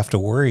you don't have to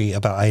worry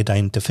about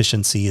iodine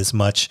deficiency as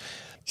much.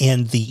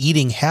 And the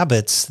eating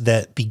habits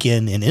that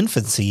begin in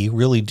infancy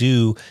really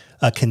do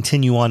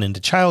continue on into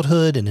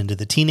childhood and into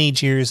the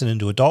teenage years and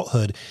into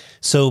adulthood.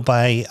 So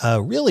by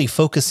really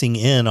focusing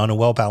in on a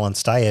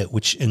well-balanced diet,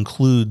 which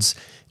includes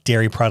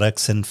dairy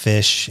products and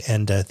fish,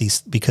 and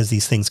because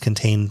these things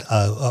contain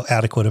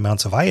adequate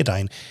amounts of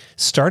iodine,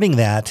 starting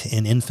that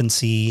in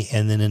infancy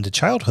and then into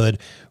childhood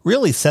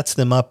really sets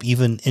them up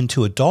even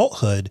into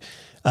adulthood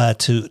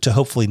to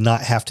hopefully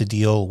not have to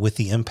deal with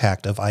the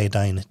impact of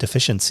iodine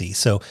deficiency.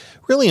 So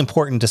really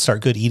important to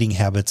start good eating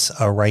habits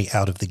right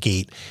out of the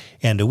gate.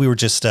 And we were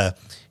just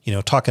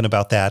talking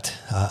about that,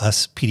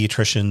 us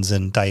pediatricians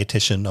and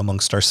dietitian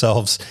amongst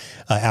ourselves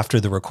after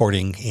the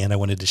recording, and I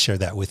wanted to share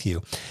that with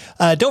you.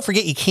 Don't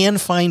forget, you can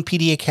find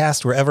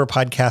PediaCast wherever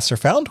podcasts are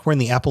found. We're in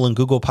the Apple and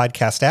Google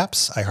podcast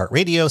apps,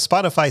 iHeartRadio,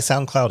 Spotify,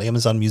 SoundCloud,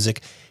 Amazon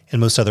Music, and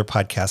most other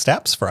podcast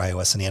apps for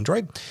iOS and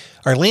Android.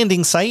 Our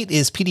landing site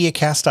is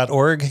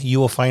PediaCast.org.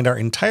 You will find our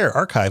entire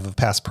archive of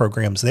past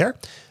programs there,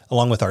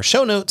 along with our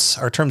show notes,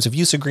 our terms of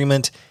use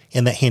agreement,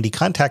 and that handy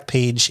contact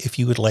page if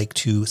you would like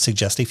to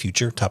suggest a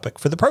future topic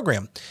for the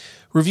program.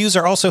 Reviews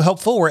are also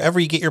helpful wherever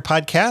you get your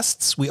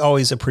podcasts. We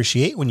always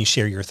appreciate when you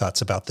share your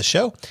thoughts about the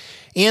show.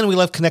 And we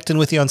love connecting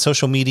with you on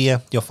social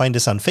media. You'll find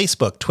us on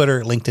Facebook,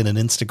 Twitter, LinkedIn, and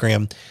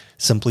Instagram.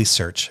 Simply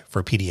search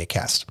for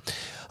PediaCast.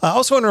 I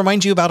also want to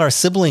remind you about our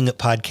sibling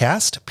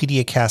podcast,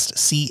 PediaCast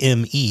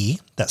CME.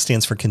 That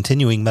stands for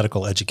Continuing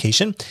Medical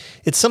Education.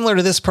 It's similar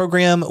to this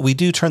program. We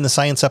do turn the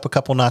science up a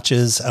couple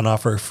notches and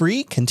offer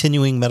free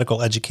continuing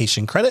medical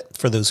education credit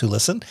for those who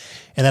listen.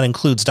 And that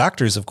includes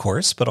doctors, of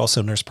course, but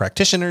also nurse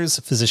practitioners,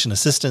 physician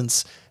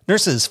assistants,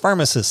 nurses,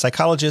 pharmacists,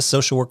 psychologists,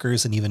 social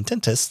workers, and even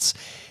dentists.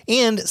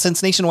 And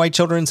since Nationwide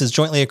Children's is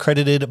jointly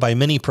accredited by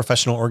many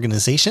professional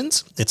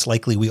organizations, it's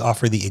likely we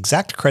offer the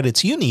exact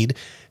credits you need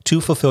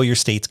to fulfill your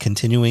state's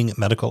continuing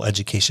medical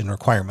education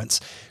requirements.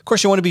 Of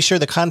course, you want to be sure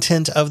the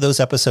content of those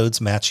episodes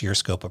match your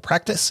scope of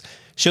practice.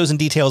 Shows and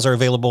details are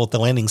available at the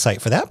landing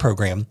site for that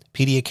program,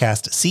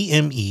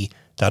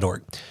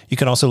 PediaCastCME.org. You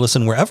can also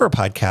listen wherever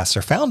podcasts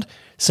are found.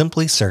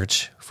 Simply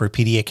search for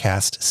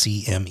PediaCast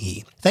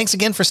CME. Thanks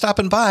again for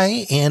stopping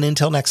by, and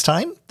until next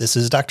time, this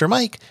is Dr.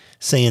 Mike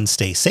saying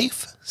stay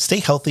safe, stay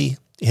healthy,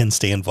 and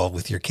stay involved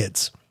with your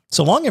kids.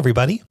 So long,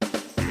 everybody.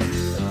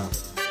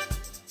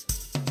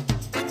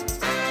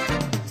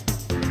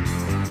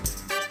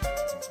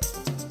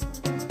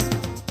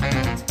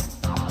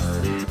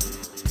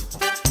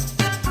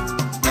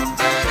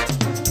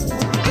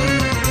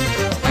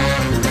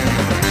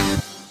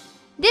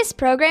 This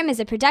program is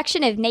a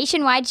production of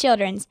Nationwide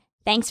Children's.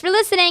 Thanks for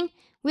listening.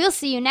 We'll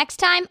see you next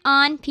time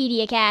on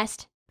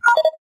PediaCast.